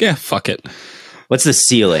just be like, yeah, fuck it. What's the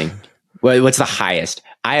ceiling? What's the highest?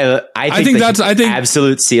 I think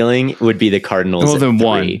absolute ceiling would be the Cardinals. Well, then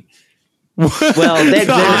 1. Well, they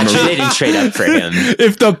didn't trade up for him.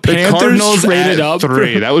 If the Panthers traded up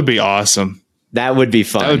 3, that would be awesome. That would be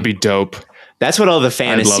fun. That would be dope. That's what all the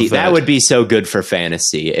fantasy. That would be so good for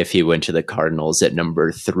fantasy if he went to the Cardinals at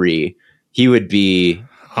number 3. He would be.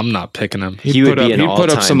 I'm not picking him. He put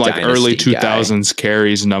up some early 2000s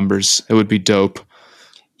carries numbers. It would be dope.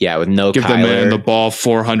 Yeah, with no give Kyler. The man the ball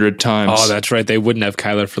 400 times. Oh, that's right. They wouldn't have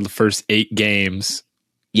Kyler for the first 8 games.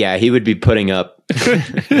 Yeah, he would be putting up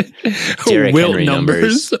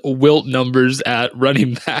Wilt numbers at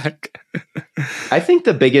running back. I think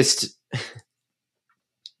the biggest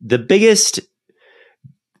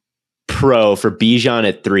pro for Bijan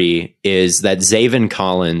at 3 is that Zaven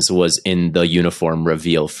Collins was in the uniform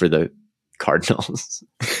reveal for the Cardinals.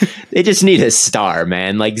 They just need a star,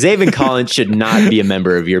 man. Zaven Collins should not be a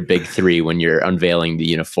member of your big 3 when you're unveiling the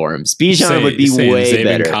uniforms. Bijan would be way Zaven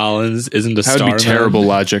better. Collins isn't a star. That would be terrible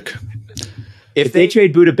logic. If they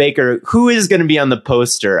trade Budda Baker, who is going to be on the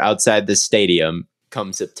poster outside the stadium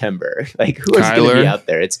come September? Who is going to be out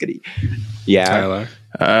there? It's going to, Tyler.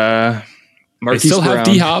 Marquise they still have Brown.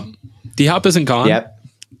 D-Hop. D-Hop isn't gone. Yep.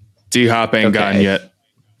 D-Hop ain't gone yet.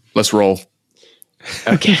 Let's roll.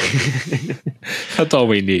 Okay. That's all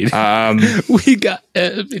we need. We got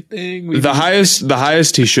everything. The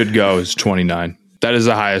highest he should go is 29. That is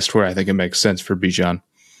the highest where I think it makes sense for Bijan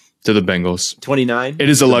to the Bengals. 29. It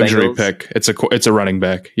is a luxury pick. It's a running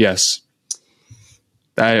back. Yes.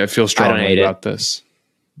 I feel strongly about this.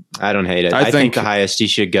 I don't hate it. I think the highest he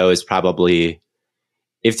should go is probably,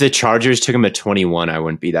 if the Chargers took him at 21, I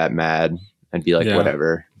wouldn't be that mad. I'd be like,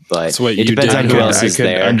 whatever. But it depends on who else is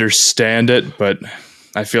there. I can understand it, but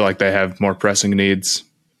I feel like they have more pressing needs.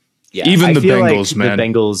 Yeah, even the Bengals, man. The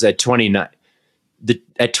Bengals at 29.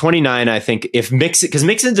 At 29, I think if Mixon, because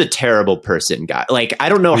Mixon's a terrible person, guy. I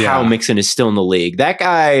don't know how Mixon is still in the league. That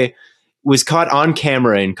guy was caught on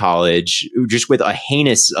camera in college just with a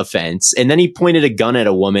heinous offense, and then he pointed a gun at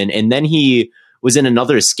a woman, and then he was in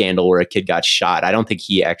another scandal where a kid got shot. I don't think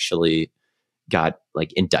he actually got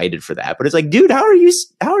indicted for that, but it's dude, how are you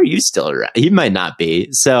still around? He might not be.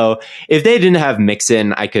 So if they didn't have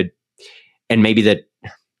Mixon, I could, and maybe that,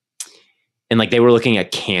 and they were looking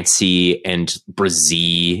at Cansey and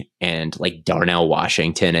Brazee and Darnell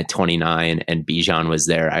Washington at 29, and Bijan was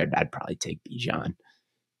there. I'd probably take Bijan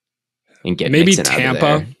and get maybe Mixon Tampa.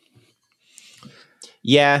 out of there.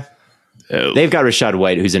 Yeah. Oh. They've got Rashad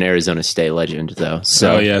White, who's an Arizona State legend, though.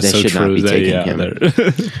 So they should not be taking him.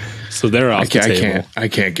 So they're off the table. I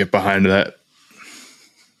can't get behind that.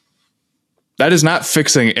 That is not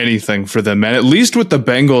fixing anything for them, man. At least with the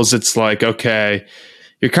Bengals, it's okay,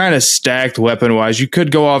 you're kind of stacked weapon-wise. You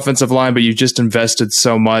could go offensive line, but you just invested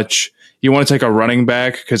so much. You want to take a running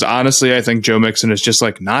back? Because honestly, I think Joe Mixon is just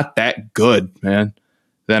not that good, man.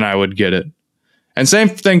 Then I would get it. And same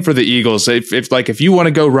thing for the Eagles. If you want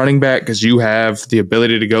to go running back because you have the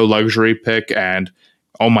ability to go luxury pick and,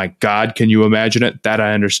 oh my God, can you imagine it? That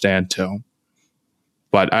I understand too.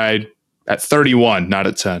 But at 31, not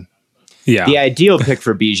at 10. Yeah. The ideal pick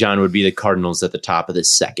for Bijan would be the Cardinals at the top of the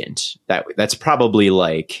second. That's probably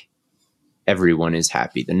like everyone is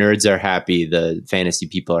happy. The nerds are happy. The fantasy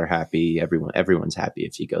people are happy. Everyone's happy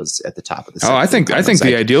if he goes at the top of the second. Oh, I think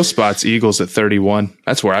the ideal spot's Eagles at 31.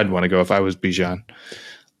 That's where I'd want to go if I was Bijan.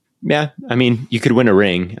 Yeah, I mean, you could win a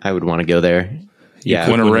ring. I would want to go there. Yeah,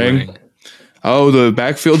 win a ring. Oh, the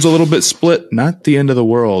backfield's a little bit split. Not the end of the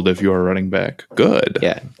world if you're a running back. Good.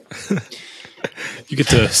 Yeah. You get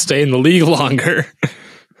to stay in the league longer.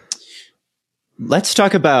 Let's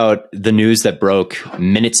talk about the news that broke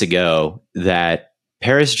minutes ago that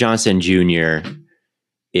Paris Johnson Jr.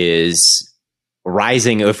 is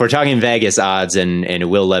rising. If we're talking Vegas odds and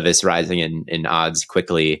Will Levis rising in odds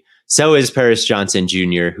quickly, so is Paris Johnson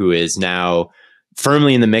Jr., who is now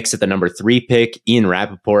firmly in the mix at the number 3 pick. Ian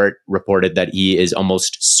Rappaport reported that he is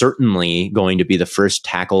almost certainly going to be the first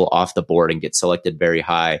tackle off the board and get selected very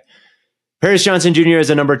high. Paris Johnson Jr. is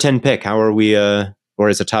a number 10 pick. How are we, or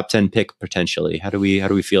is a top 10 pick potentially? How do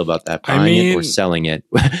we feel about that? Buying it or selling it?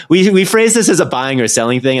 we phrase this as a buying or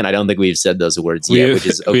selling thing, and I don't think we've said those words yet, which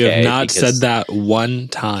is okay. We have not said that one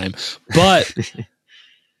time, but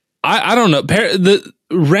I don't know.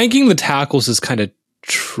 Ranking the tackles is kind of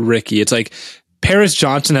tricky. It's like Paris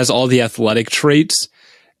Johnson has all the athletic traits,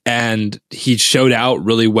 and he showed out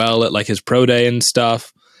really well at like his pro day and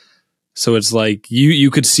stuff. So it's like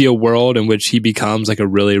you could see a world in which he becomes like a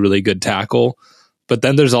really, really good tackle. But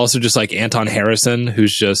then there's also just like Anton Harrison,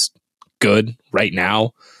 who's just good right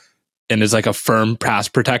now and is like a firm pass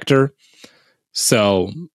protector.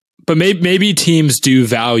 So, but maybe teams do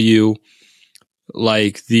value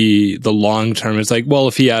like the long term. It's like, well,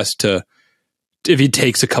 if he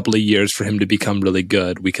takes a couple of years for him to become really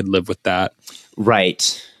good, we could live with that.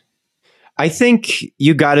 Right. I think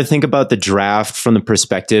you got to think about the draft from the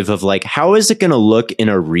perspective of like, how is it going to look in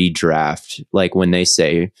a redraft? Like when they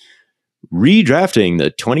say redrafting the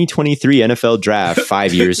 2023 NFL draft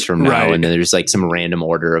 5 years from now, Right. And then there's like some random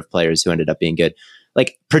order of players who ended up being good.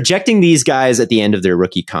 Like projecting these guys at the end of their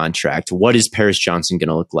rookie contract, what is Paris Johnson going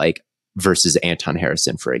to look like versus Anton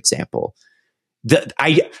Harrison, for example?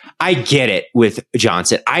 I get it with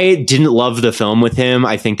Johnson. I didn't love the film with him.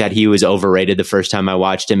 I think that he was overrated the first time I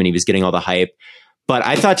watched him and he was getting all the hype. But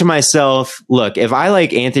I thought to myself, look, if I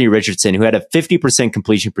like Anthony Richardson, who had a 50%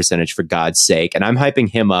 completion percentage for God's sake, and I'm hyping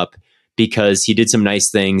him up because he did some nice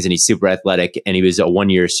things and he's super athletic and he was a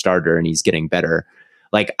 1-year starter and he's getting better.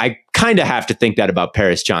 Like I kind of have to think that about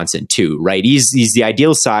Paris Johnson too, right? He's the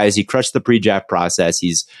ideal size. He crushed the pre-draft process.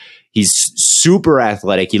 He's super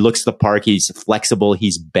athletic. He looks the part. He's flexible.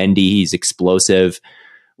 He's bendy. He's explosive.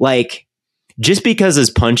 Like just because his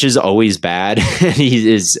punch is always bad,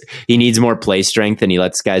 he needs more play strength and he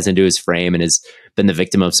lets guys into his frame and has been the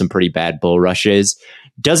victim of some pretty bad bull rushes,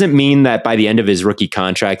 doesn't mean that by the end of his rookie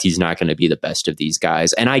contract, he's not going to be the best of these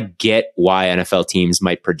guys. And I get why NFL teams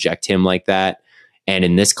might project him like that. And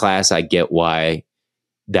in this class, I get why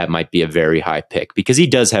that might be a very high pick because he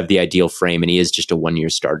does have the ideal frame and he is just a 1-year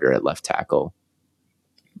starter at left tackle.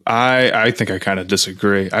 I think I kind of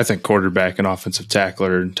disagree. I think quarterback and offensive tackle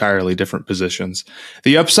are entirely different positions.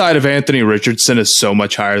 The upside of Anthony Richardson is so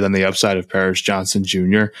much higher than the upside of Paris Johnson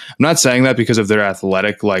Jr. I'm not saying that because of their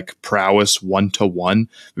athletic like prowess 1-to-1,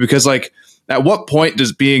 because like at what point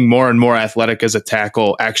does being more and more athletic as a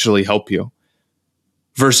tackle actually help you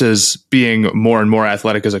versus being more and more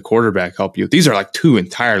athletic as a quarterback help you? These are like two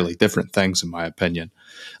entirely different things in my opinion.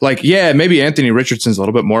 Like, yeah, maybe Anthony Richardson's a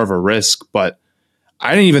little bit more of a risk, but I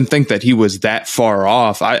didn't even think that he was that far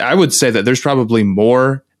off. I would say that there's probably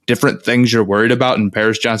more different things you're worried about in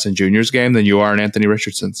Paris Johnson Jr.'s game than you are in Anthony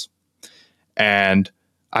Richardson's. And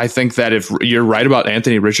I think that if you're right about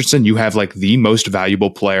Anthony Richardson, you have like the most valuable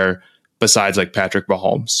player besides like Patrick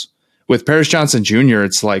Mahomes. With Paris Johnson Jr.,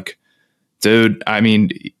 it's like, dude, I mean,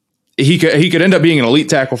 he could end up being an elite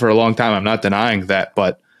tackle for a long time. I'm not denying that,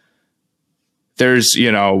 but there's,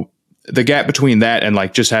 the gap between that and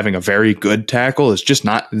like just having a very good tackle is just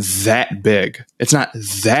not that big. It's not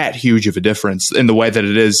that huge of a difference in the way that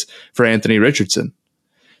it is for Anthony Richardson.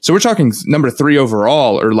 So we're talking number 3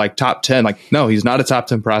 overall or like top 10. Like, no, he's not a top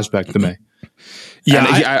 10 prospect to me. Yeah,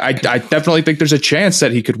 I definitely think there's a chance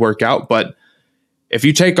that he could work out. But if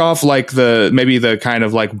you take off like maybe the kind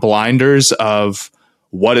of like blinders of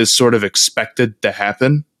what is sort of expected to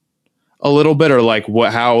happen a little bit, or like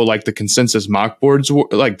how like the consensus mock boards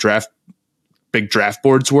like big draft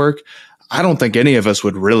boards work, I don't think any of us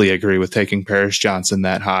would really agree with taking Paris Johnson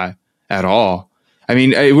that high at all. I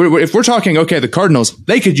mean, if we're talking, okay, the Cardinals,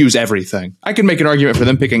 they could use everything. I could make an argument for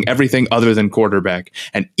them picking everything other than quarterback.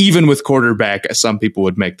 And even with quarterback, some people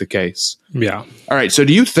would make the case. Yeah. All right. So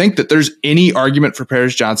do you think that there's any argument for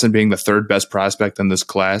Paris Johnson being the third best prospect in this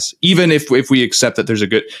class? Even if we accept that there's a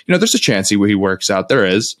good, there's a chance he works out. There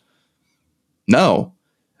is. No.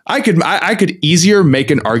 I could easier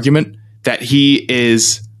make an argument that he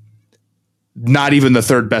is not even the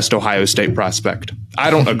third best Ohio State prospect.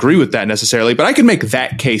 I don't agree with that necessarily, but I could make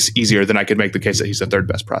that case easier than I could make the case that he's the third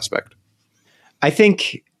best prospect. I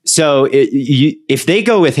think so. If they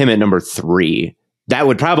go with him at number 3, that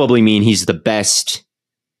would probably mean he's the best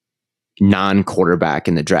non-quarterback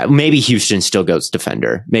in the draft. Maybe Houston still goes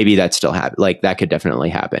defender. Maybe that still happen. Like that could definitely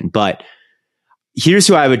happen. But here's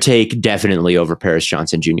who I would take definitely over Paris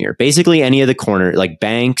Johnson Jr. Basically any of the corner, like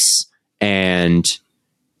Banks and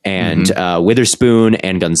Witherspoon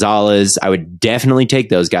and Gonzalez. I would definitely take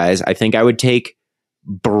those guys. I think I would take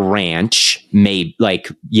Branch. Maybe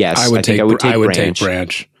yes, I would take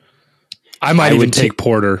Branch. I might even take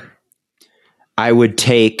Porter. I would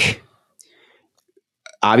take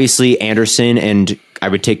obviously Anderson, and I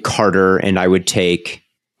would take Carter, and I would take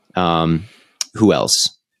who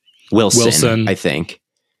else? Wilson. I think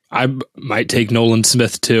I might take Nolan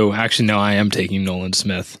Smith too. Actually, no, I am taking Nolan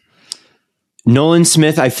Smith. Nolan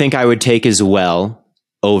Smith, I think I would take as well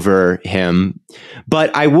over him.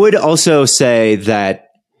 But I would also say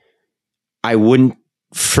that I wouldn't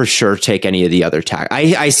for sure take any of the other tackle.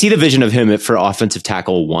 I see the vision of him for offensive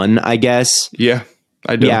tackle 1, I guess. Yeah,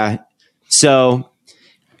 I do. Yeah. So,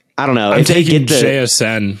 I don't know. I'm taking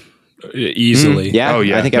JSN easily. Yeah. Oh,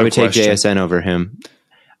 yeah. I think I would take JSN over him.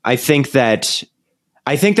 I think that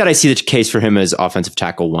I see the case for him as offensive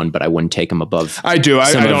tackle 1, but I wouldn't take him above. I do.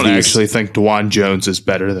 I don't actually think DeJuan Jones is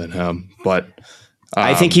better than him, but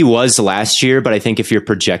I think he was last year. But I think if you're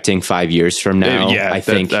projecting 5 years from now, yes,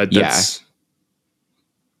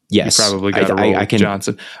 you probably got to roll with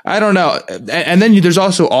Johnson. I don't know. And then there's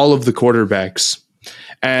also all of the quarterbacks.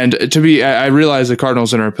 And I realize the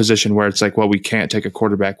Cardinals are in a position where it's like, well, we can't take a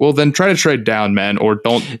quarterback. Well, then try to trade down, man, or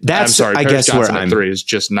don't. I guess Johnson where at 3 is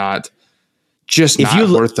just not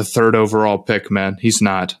worth the third overall pick, man. He's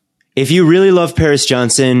not. If you really love Paris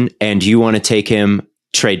Johnson and you want to take him,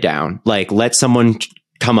 trade down. Like, let someone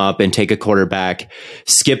come up and take a quarterback,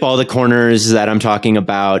 skip all the corners that I'm talking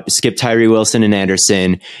about, skip Tyree Wilson and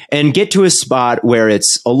Anderson, and get to a spot where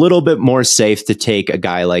it's a little bit more safe to take a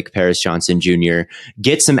guy like Paris Johnson Jr.,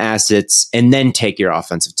 get some assets, and then take your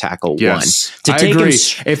offensive tackle 1. I agree.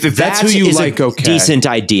 If that's who you like, okay. Decent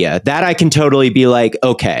idea. That I can totally be like,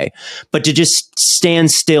 okay. But to just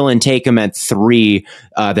stand still and take him at 3,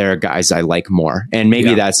 there are guys I like more. And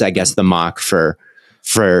maybe that's, I guess, the mock for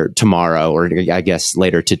tomorrow, or I guess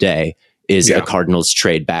later today, is a Cardinals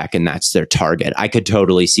trade back, and that's their target. I could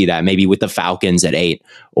totally see that maybe with the Falcons at 8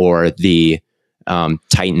 or the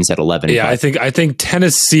Titans at 11. Yeah, I think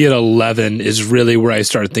Tennessee at 11 is really where I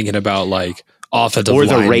start thinking about like offensive or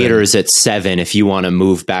the linemen. Raiders at 7. If you want to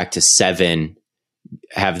move back to 7,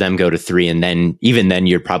 have them go to 3, and then even then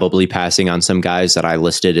you're probably passing on some guys that I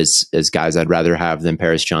listed as guys I'd rather have than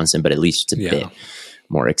Paris Johnson, but at least it's a bit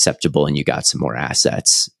more acceptable, and you got some more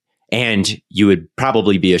assets, and you would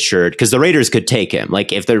probably be assured because the Raiders could take him.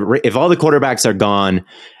 Like if all the quarterbacks are gone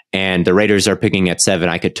and the Raiders are picking at 7,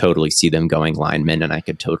 I could totally see them going lineman, and I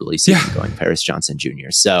could totally see them going Paris Johnson Jr.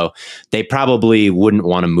 So they probably wouldn't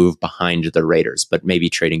want to move behind the Raiders, but maybe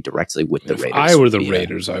trading directly with the Raiders. If I were the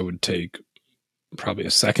Raiders, I would take probably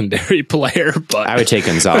a secondary player, but I would take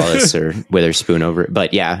Gonzalez or Witherspoon over it.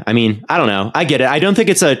 But yeah, I mean, I don't know. I get it. I don't think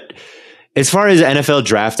it's as far as NFL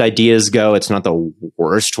draft ideas go, it's not the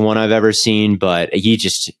worst one I've ever seen, but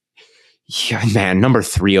number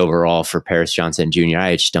 3 overall for Paris Johnson Jr.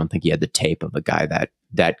 I just don't think he had the tape of a guy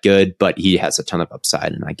that good, but he has a ton of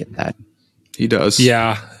upside, and I get that. He does.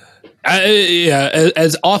 Yeah.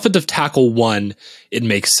 As offensive tackle 1, it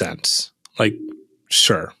makes sense. Like,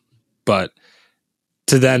 sure. But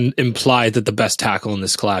to then imply that the best tackle in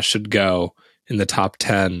this class should go in the top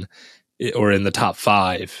 10 or in the top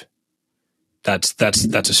 5, that's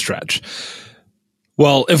a stretch.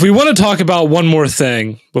 Well, if we want to talk about one more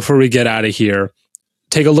thing before we get out of here,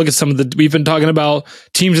 take a look at we've been talking about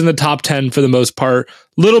teams in the top 10 for the most part.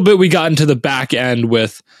 A little bit we got into the back end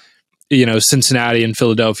with, Cincinnati and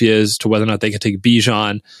Philadelphia as to whether or not they could take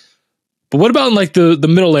Bijan. But what about in like the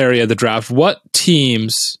middle area of the draft? What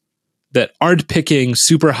teams that aren't picking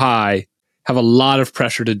super high have a lot of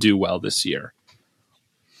pressure to do well this year?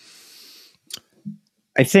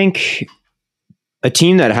 I think a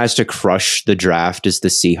team that has to crush the draft is the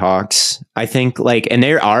Seahawks. I think and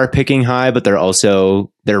they are picking high, but they're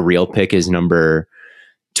also, their real pick is number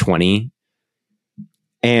 20.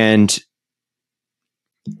 And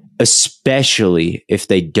especially if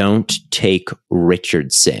they don't take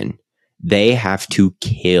Richardson, they have to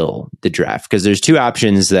kill the draft, because there's two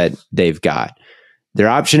options that they've got. Their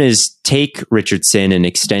option is take Richardson and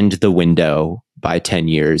extend the window by 10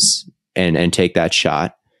 years and take that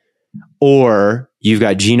shot. Or you've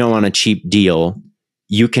got Geno on a cheap deal.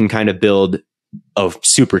 You can kind of build a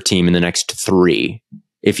super team in the next 3.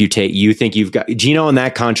 If you think you've got Geno on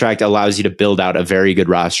that contract, allows you to build out a very good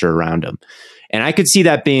roster around him. And I could see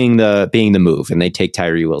that being the move, and they take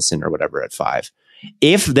Tyree Wilson or whatever at 5.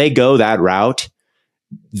 If they go that route,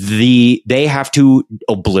 they have to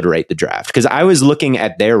obliterate the draft, because I was looking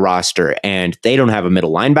at their roster and they don't have a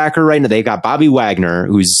middle linebacker right now. They got Bobby Wagner,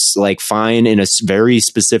 who's fine in a very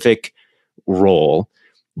specific role.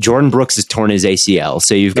 Jordan Brooks has torn his ACL,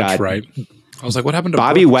 so you've got right. I was like, what happened to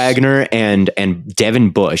Bobby Brooks? Wagner and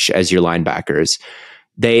Devin Bush as your linebackers.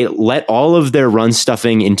 They let all of their run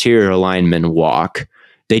stuffing interior linemen walk.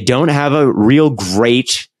 They don't have a real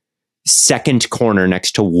great second corner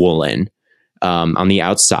next to Woolen on the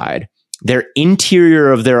outside. Their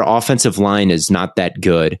interior of their offensive line is not that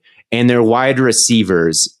good, and their wide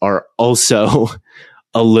receivers are also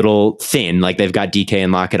a little thin. They've got DK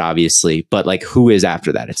and Lockett, obviously, but who is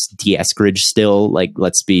after that? It's D. Eskridge still.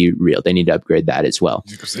 Let's be real. They need to upgrade that as well.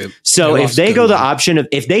 So if they go the option of,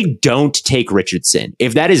 if they don't take Richardson,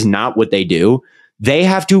 if that is not what they do, they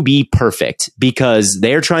have to be perfect, because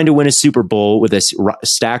they're trying to win a Super Bowl with a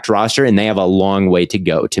stacked roster, and they have a long way to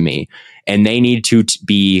go, to me. And they need to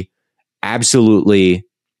be absolutely,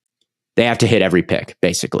 they have to hit every pick,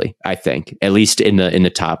 basically, I think, at least in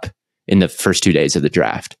the top, in the first 2 days of the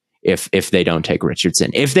draft, if they don't take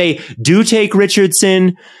Richardson. If they do take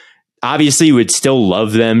Richardson, obviously you would still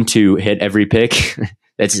love them to hit every pick.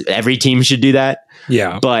 Every team should do that.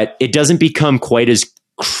 Yeah. But it doesn't become quite as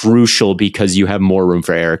crucial, because you have more room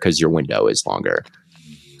for error because your window is longer.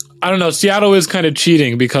 I don't know. Seattle is kind of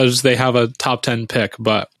cheating because they have a top 10 pick,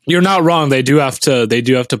 but you're not wrong. They do have to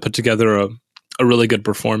put together a really good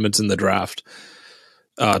performance in the draft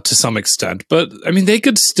to some extent. But I mean, they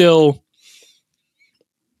could still.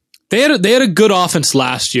 They had a good offense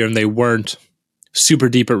last year, and they weren't super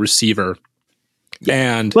deep at receiver.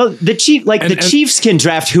 And the Chiefs can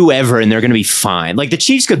draft whoever and they're going to be fine. The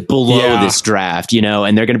Chiefs could blow this draft,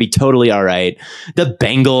 and they're going to be totally all right. The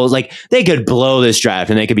Bengals, they could blow this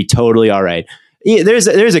draft and they could be totally all right. Yeah,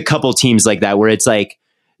 there's a couple teams like that where it's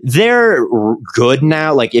they're good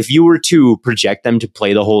now. If you were to project them to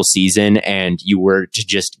play the whole season and you were to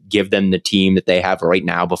just give them the team that they have right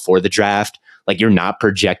now before the draft, you're not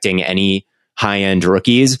projecting any high-end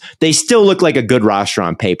rookies, they still look like a good roster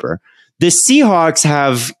on paper. The Seahawks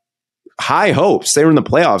have high hopes. They were in the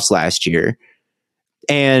playoffs last year,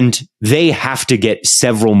 and they have to get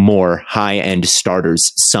several more high-end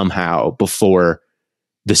starters somehow before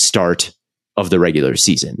the start of the regular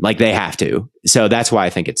season. They have to. So that's why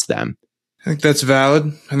I think it's them. I think that's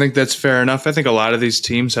valid. I think that's fair enough. I think a lot of these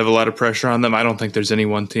teams have a lot of pressure on them. I don't think there's any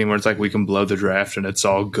one team where it's we can blow the draft and it's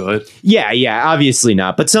all good. Yeah, obviously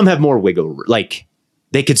not. But some have more wiggle room.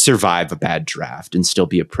 They could survive a bad draft and still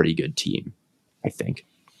be a pretty good team, I think.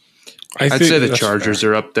 I'd say the Chargers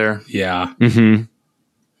are up there. Yeah. Mm-hmm.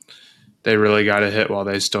 They really got to hit while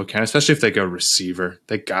they still can, especially if they go receiver.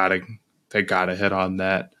 They gotta hit on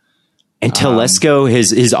that. And Telesco,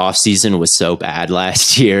 his offseason was so bad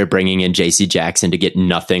last year, bringing in J.C. Jackson to get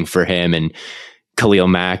nothing for him, and Khalil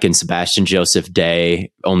Mack and Sebastian Joseph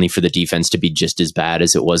Day, only for the defense to be just as bad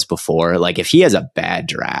as it was before. If he has a bad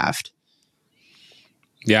draft.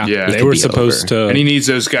 Yeah, they were supposed to. And he needs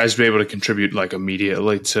those guys to be able to contribute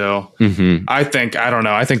immediately too. Mm-hmm. I don't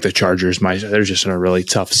know. I think the Chargers they're just in a really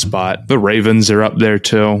tough spot. The Ravens are up there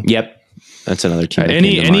too. Yep. That's another team.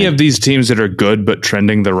 Any of these teams that are good but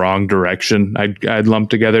trending the wrong direction, I'd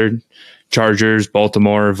lump together. Chargers,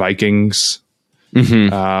 Baltimore, Vikings.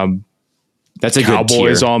 Mm-hmm. That's a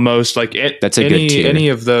Cowboys good tier. Almost That's a good tier. Any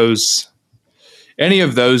of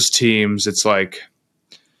those teams, it's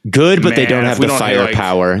good, but they don't have the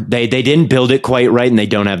firepower. They didn't build it quite right, and they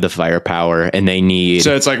don't have the firepower, and they need.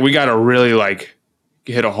 So it's we got to really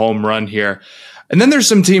hit a home run here. And then there's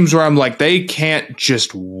some teams where I'm they can't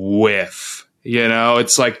just whiff.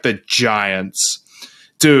 It's the Giants.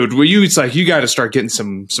 Dude, you got to start getting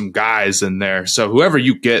some guys in there. So whoever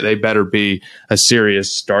you get, they better be a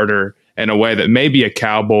serious starter in a way that maybe a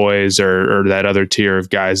Cowboys or that other tier of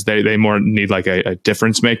guys, they more need a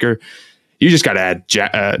difference maker. You just got to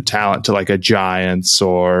add talent to a Giants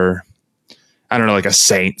or I don't know, like a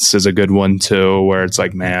Saints is a good one too, where it's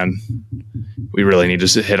like, man, we really need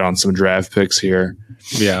to hit on some draft picks here.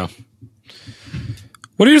 Yeah.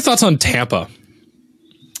 What are your thoughts on Tampa?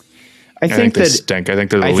 I think they stink. I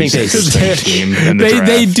think they're the least interesting team in the draft.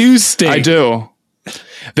 They do stink. I do.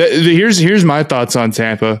 Here's my thoughts on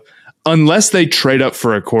Tampa. Unless they trade up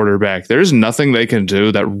for a quarterback, there's nothing they can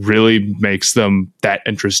do that really makes them that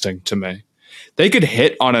interesting to me. They could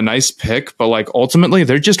hit on a nice pick, but like ultimately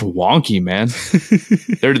they're just wonky, man.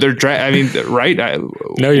 I mean, right?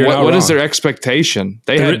 No, you're not What wrong. is their expectation?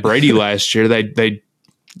 They had Brady last year. They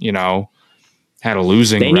had a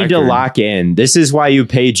losing record. They need to lock in. This is why you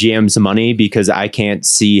pay GMs money, because I can't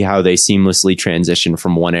see how they seamlessly transition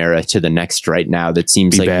from one era to the next right now. That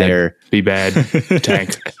seems like they're be bad,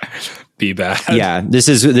 tank. Be bad. Yeah, this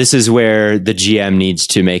is where the GM needs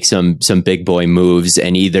to make some big boy moves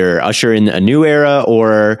and either usher in a new era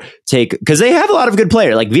or take, because they have a lot of good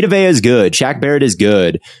players. Like Vita Vea is good, Shaq Barrett is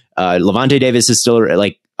good, Levante Davis is still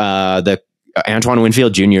like the Antoine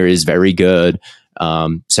Winfield Jr. is very good.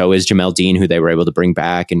 So is Jamel Dean, who they were able to bring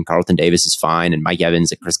back, and Carlton Davis is fine, and Mike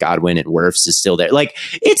Evans and Chris Godwin and Wirfs is still there. Like,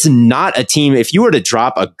 it's not a team. If you were to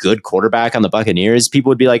drop a good quarterback on the Buccaneers, people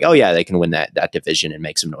would be like, oh yeah, they can win that division and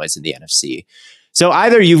make some noise in the NFC. So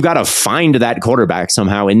either you've got to find that quarterback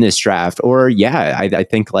somehow in this draft, or I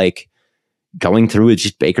think like going through with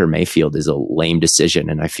just Baker Mayfield is a lame decision.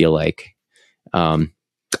 And I feel like,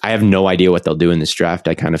 I have no idea what they'll do in this draft.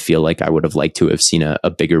 I kind of feel like I would have liked to have seen a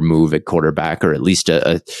bigger move at quarterback, or at least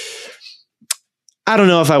I don't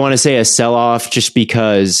know if I want to say a sell-off, just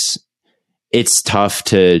because it's tough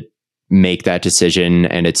to make that decision,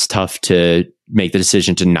 and it's tough to make the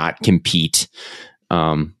decision to not compete.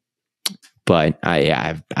 But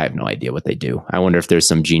I have no idea what they do. I wonder if there's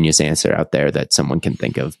some genius answer out there that someone can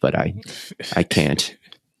think of, but I can't.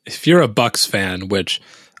 If you're a Bucs fan, which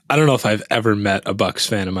I don't know if I've ever met a Bucs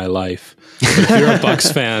fan in my life, but if you're a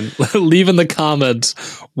Bucs fan, leave in the comments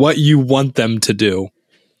what you want them to do.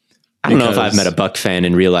 I don't know if I've met a Bucs fan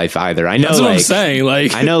in real life either. I know, that's what I'm saying.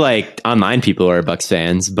 Like, I know, like online people are Bucs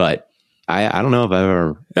fans, but I don't know if I've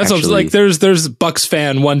ever. That's what I'm like. There's Bucs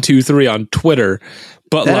fan 123 on Twitter,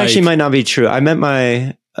 but that like, actually might not be true. I met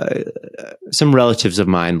my some relatives of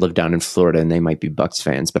mine live down in Florida, and they might be Bucs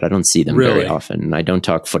fans, but I don't see them very often, and I don't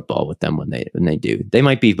talk football with them when they do. They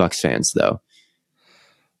might be Bucs fans though.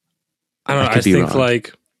 I don't know. I think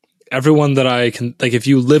like everyone that I can, like, if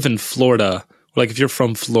you live in Florida, like if you're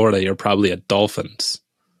from Florida, you're probably a Dolphins.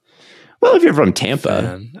 Well, if you're from Tampa,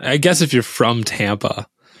 fan. I guess if you're from Tampa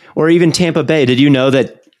or even Tampa Bay, did you know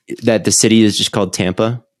that the city is just called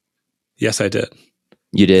Tampa? Yes, I did.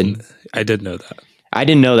 You did? I did know that. I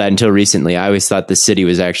didn't know that until recently. I always thought the city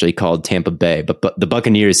was actually called Tampa Bay, but the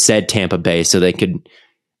Buccaneers said Tampa Bay so they could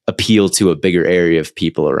appeal to a bigger area of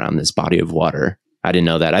people around this body of water. I didn't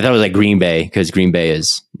know that. I thought it was like Green Bay, because Green Bay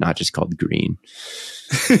is not just called green.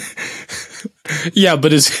 Yeah,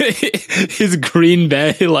 but is Green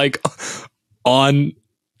Bay like on,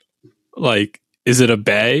 like, is it a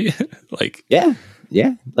bay? Like, yeah,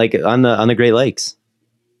 like on the Great Lakes.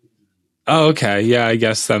 Oh, okay. Yeah, I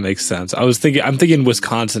guess that makes sense. I'm thinking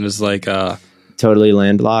Wisconsin is like totally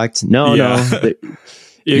landlocked. No.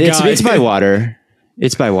 It's by water.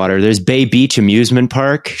 It's by water. There's Bay Beach Amusement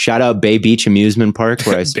Park. Shout out Bay Beach Amusement Park,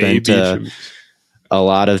 where I spent a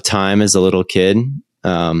lot of time as a little kid.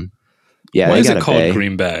 Yeah, why is it called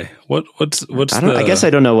Green Bay? What's I guess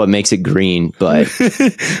I don't know what makes it green, but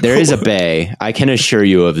there is a bay. I can assure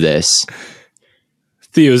you of this.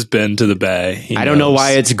 Theo's been to the bay. I don't know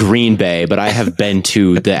why it's Green Bay, but I have been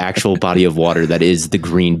to the actual body of water that is the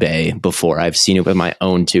Green Bay before. I've seen it with my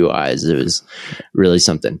own two eyes. It was really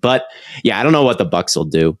something. But yeah, I don't know what the Bucs will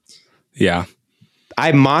do. Yeah.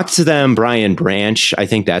 I mocked them Brian Branch. I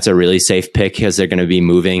think that's a really safe pick, because they're going to be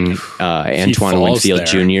moving Antoine Winfield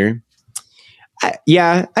Jr. I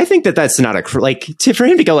think that's not for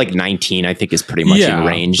him to go like 19, I think is pretty much in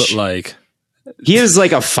range. But like, he is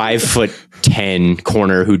like a 5'10"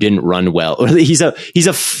 corner who didn't run well. He didn't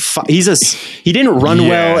run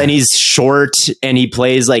well, and he's short, and he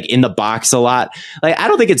plays like in the box a lot. Like, I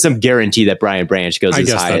don't think it's some guarantee that Brian Branch goes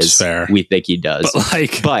as high as we think he does.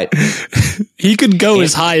 But he could go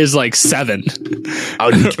as high as like 7.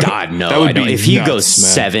 Oh God, no! If he goes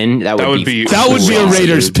 7, that would be a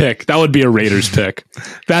Raiders pick. That would be a Raiders pick.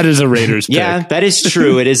 That is a Raiders pick. Yeah, that is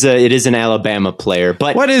true. It is an Alabama player.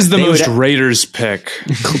 But what is the most Raiders pick?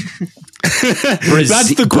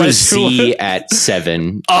 That's the question. Brazil at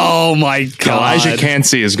 7. Oh my God! Elijah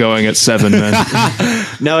Cansey is going at 7. Man.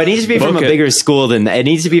 No, it needs to be from a bigger school than that. It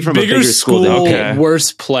needs to be from a bigger school.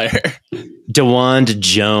 Worst player. DeWand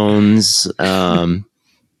Jones.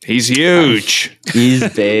 He's huge.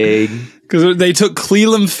 He's big. Because they took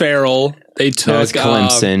Cleveland Farrell. They That took was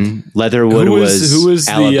Clemson. Leatherwood who was was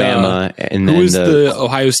Alabama. And who then was the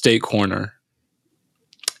Ohio State corner?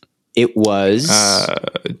 it was...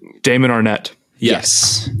 Damon Arnett.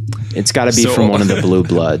 Yes. It's got to be So- from one of the blue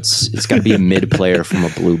bloods. It's got to be a mid player from a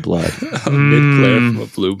blue blood. A mid player from a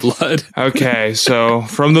blue blood. Okay, so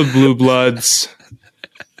from the Blue Bloods,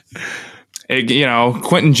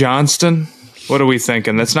 Quentin Johnston. What are we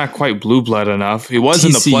thinking? That's not quite blue blood enough. He was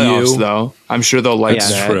in the TCU. playoffs, though. I'm sure they'll like Yeah.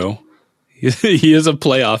 that. True. He is a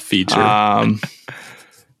playoff feature.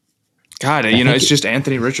 God, it's just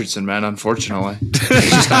Anthony Richardson, man. Unfortunately, it's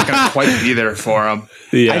just not going to quite be there for him.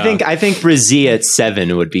 yeah. I think Brzee at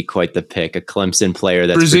 7 would be quite the pick. A Clemson player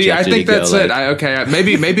that's Brzee, I projected think to go that's like,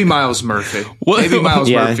 it. Maybe Miles Murphy. What? Maybe Miles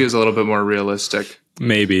Yeah. Murphy is a little bit more realistic.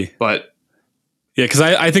 Maybe. But Yeah, because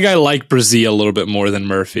I think I like Brzee a little bit more than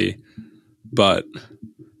Murphy. But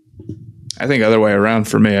I think other way around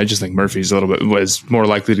for me. I just think Murphy's was more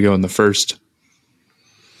likely to go in the first.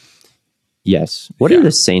 Yes. What are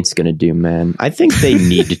the Saints going to do, man? I think they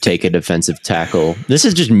need to take a defensive tackle. This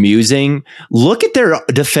is just musing. Look at their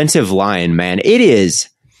defensive line, man. It is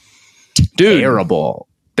terrible.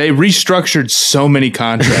 They restructured so many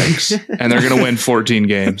contracts, and they're going to win 14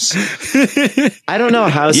 games. I don't know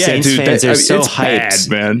how Saints fans are so it's hyped. bad,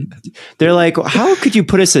 man. They're like, how could you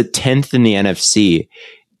put us at 10th in the NFC?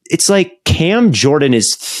 It's like Cam Jordan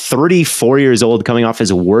is 34 years old coming off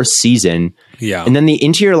his worst season. yeah. And then the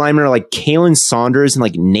interior linemen are like Kalen Saunders and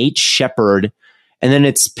like Nate Shepard. And then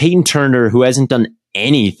it's Peyton Turner, who hasn't done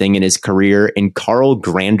anything in his career, and Carl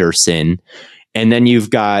Granderson. And then you've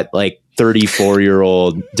got like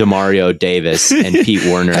 34-year-old Demario Davis and Pete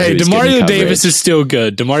Warner. Hey, who's getting Demario coverage. Davis is still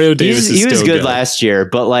good. Demario Davis He is was still good last year,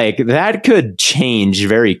 but like that could change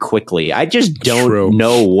very quickly. I just don't True.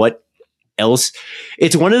 know what else.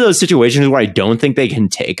 It's one of those situations where I don't think they can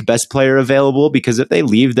take best player available, because if they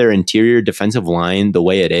leave their interior defensive line the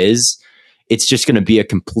way it is, it's just going to be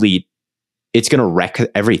it's going to wreck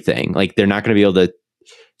everything. Like they're not going to be able to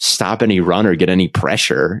stop any run or get any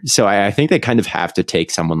pressure. So I think they kind of have to take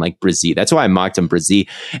someone like Brzee. That's why I mocked him Brzee.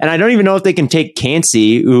 And I don't even know if they can take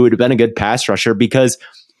Cansey, who would have been a good pass rusher, because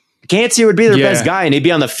Cansey would be their best guy and he'd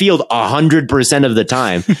be on the field 100% of the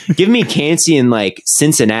time. Give me Cansey in like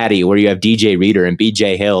Cincinnati, where you have DJ Reader and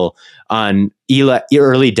BJ Hill on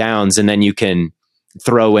early downs, and then you can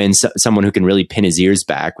throw in someone who can really pin his ears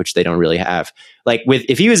back, which they don't really have. Like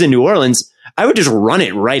if he was in New Orleans, I would just run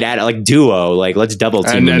it right at it, like duo, like let's double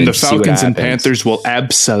team him And the see what Falcons and happens. Panthers will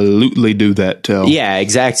absolutely do that too. Yeah,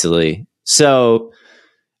 exactly. So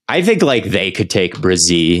I think like they could take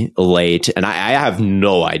Brzee late, and I have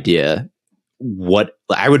no idea what.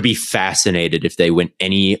 I would be fascinated if they went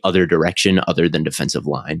any other direction other than defensive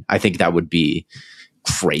line. I think that would be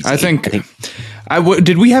crazy. I think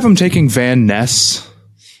did we have him taking Van Ness?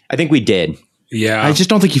 I think we did. Yeah. I just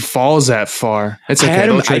don't think he falls that far. It's I okay. had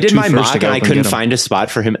him. They'll trade I did 2 my firsts mock to go and I up couldn't get him. find a spot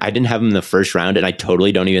for him. I didn't have him in the first round, and I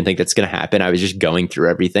totally don't even think that's going to happen. I was just going through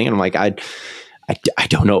everything, and I'm like, I don't know. I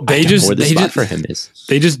don't know where the spot for him is.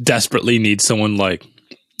 They just desperately need someone like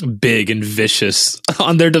big and vicious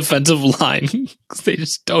on their defensive line. 'Cause they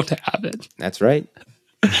just don't have it. That's right.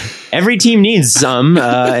 Every team needs some,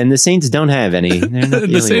 and the Saints don't have any. They're not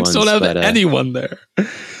The Saints don't have but, anyone there.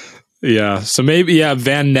 Yeah. So maybe,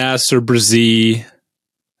 Van Ness or Brzee.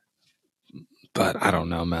 But I don't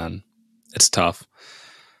know, man. It's tough.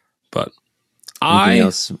 But Anything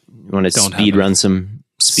else? You want to don't speed have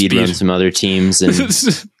run some other teams and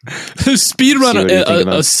speed run See what you think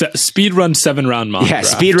about. speed run 7-round mock draft.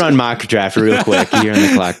 speed run mock draft real quick. You're on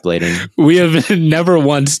the clock, Bladen, We have never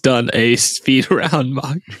once done a speed round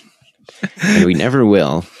mock. and we never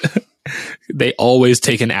will. They always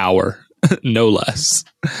take an hour, no less.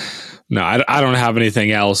 No, I don't have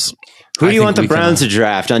anything else. Who do you I want think the we can, Browns to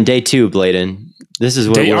draft on day 2, Bladen? This is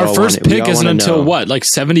what our first pick isn't until what, like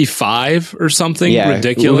 75 or something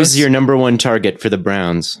ridiculous. Who's your number one target for the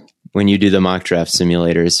Browns when you do the mock draft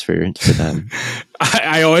simulators for them?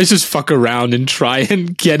 I always just fuck around and try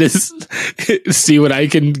and see what I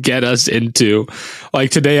can get us into.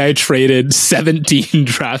 Like today, I traded 17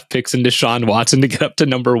 draft picks into Deshaun Watson to get up to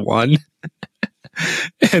number 1.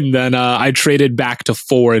 And then I traded back to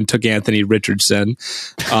 4 and took Anthony Richardson.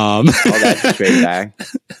 All that straight back.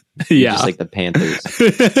 Yeah, Just like the Panthers.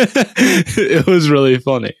 It was really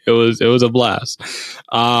funny. It was a blast.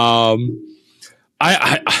 I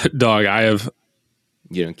have.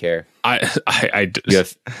 You don't care.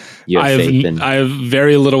 You have faith in. I have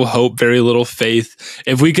very little hope, very little faith.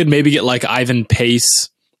 If we could maybe get like Ivan Pace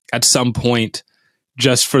at some point,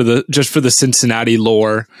 just for the Cincinnati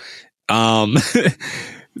lore.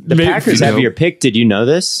 The Packers have your pick. Did you know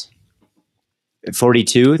this?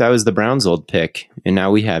 42, that was the Browns' old pick, and now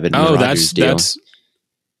we have it in the Rodgers deal.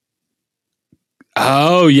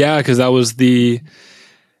 Oh yeah, because was that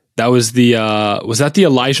the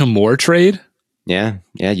Elijah Moore trade? Yeah,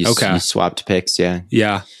 you swapped picks, yeah,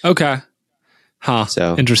 okay, huh?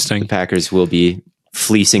 So interesting. The Packers will be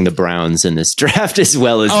fleecing the Browns in this draft as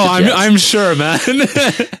well as the Jets. I'm sure, man.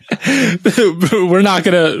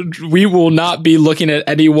 We will not be looking at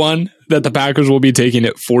anyone that the Packers will be taking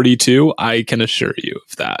at 42. I can assure you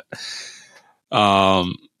of that. I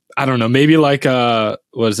don't know. Maybe like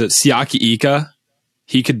what is it? Siaki Ika.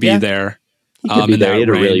 He could be there. He could be there. He had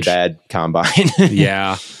a really bad combine.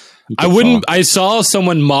 Yeah. I saw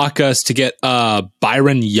someone mock us to get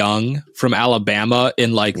Byron Young from Alabama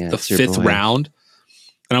in like the 5th round.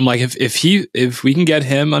 And I'm like, if we can get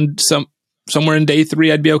him on somewhere in day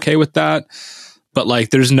 3, I'd be okay with that. But like,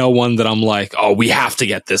 there's no one that I'm like, oh, we have to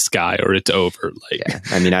get this guy or it's over.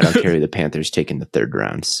 Like, I mean, I don't care who the Panthers take in the 3rd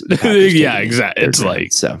round. Yeah, exactly. It's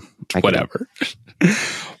like, so whatever.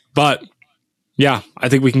 But yeah, I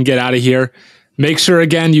think we can get out of here. Make sure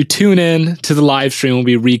again you tune in to the live stream. We'll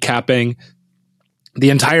be recapping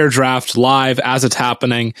the entire draft live as it's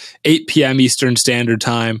happening, 8 p.m. Eastern Standard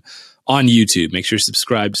Time. On YouTube. Make sure you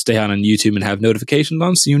subscribe, stay on YouTube, and have notifications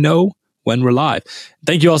on so you know when we're live.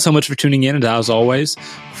 Thank you all so much for tuning in. And as always,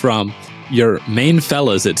 from your main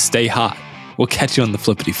fellas at Stay Hot, we'll catch you on the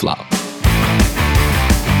flippity flop.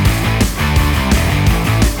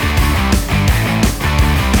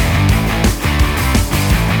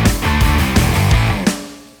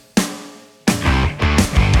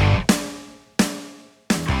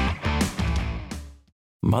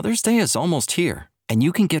 Mother's Day is almost here. And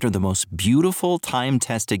you can get her the most beautiful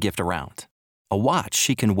time-tested gift around. A watch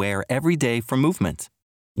she can wear every day from Movement.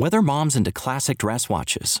 Whether mom's into classic dress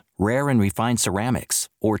watches, rare and refined ceramics,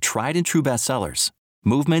 or tried and true bestsellers,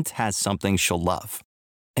 Movement has something she'll love.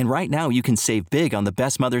 And right now you can save big on the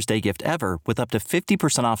best Mother's Day gift ever with up to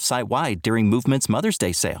 50% off site-wide during Movement's Mother's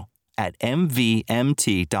Day sale at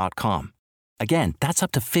MVMT.com. Again, that's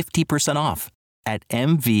up to 50% off at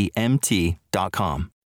MVMT.com.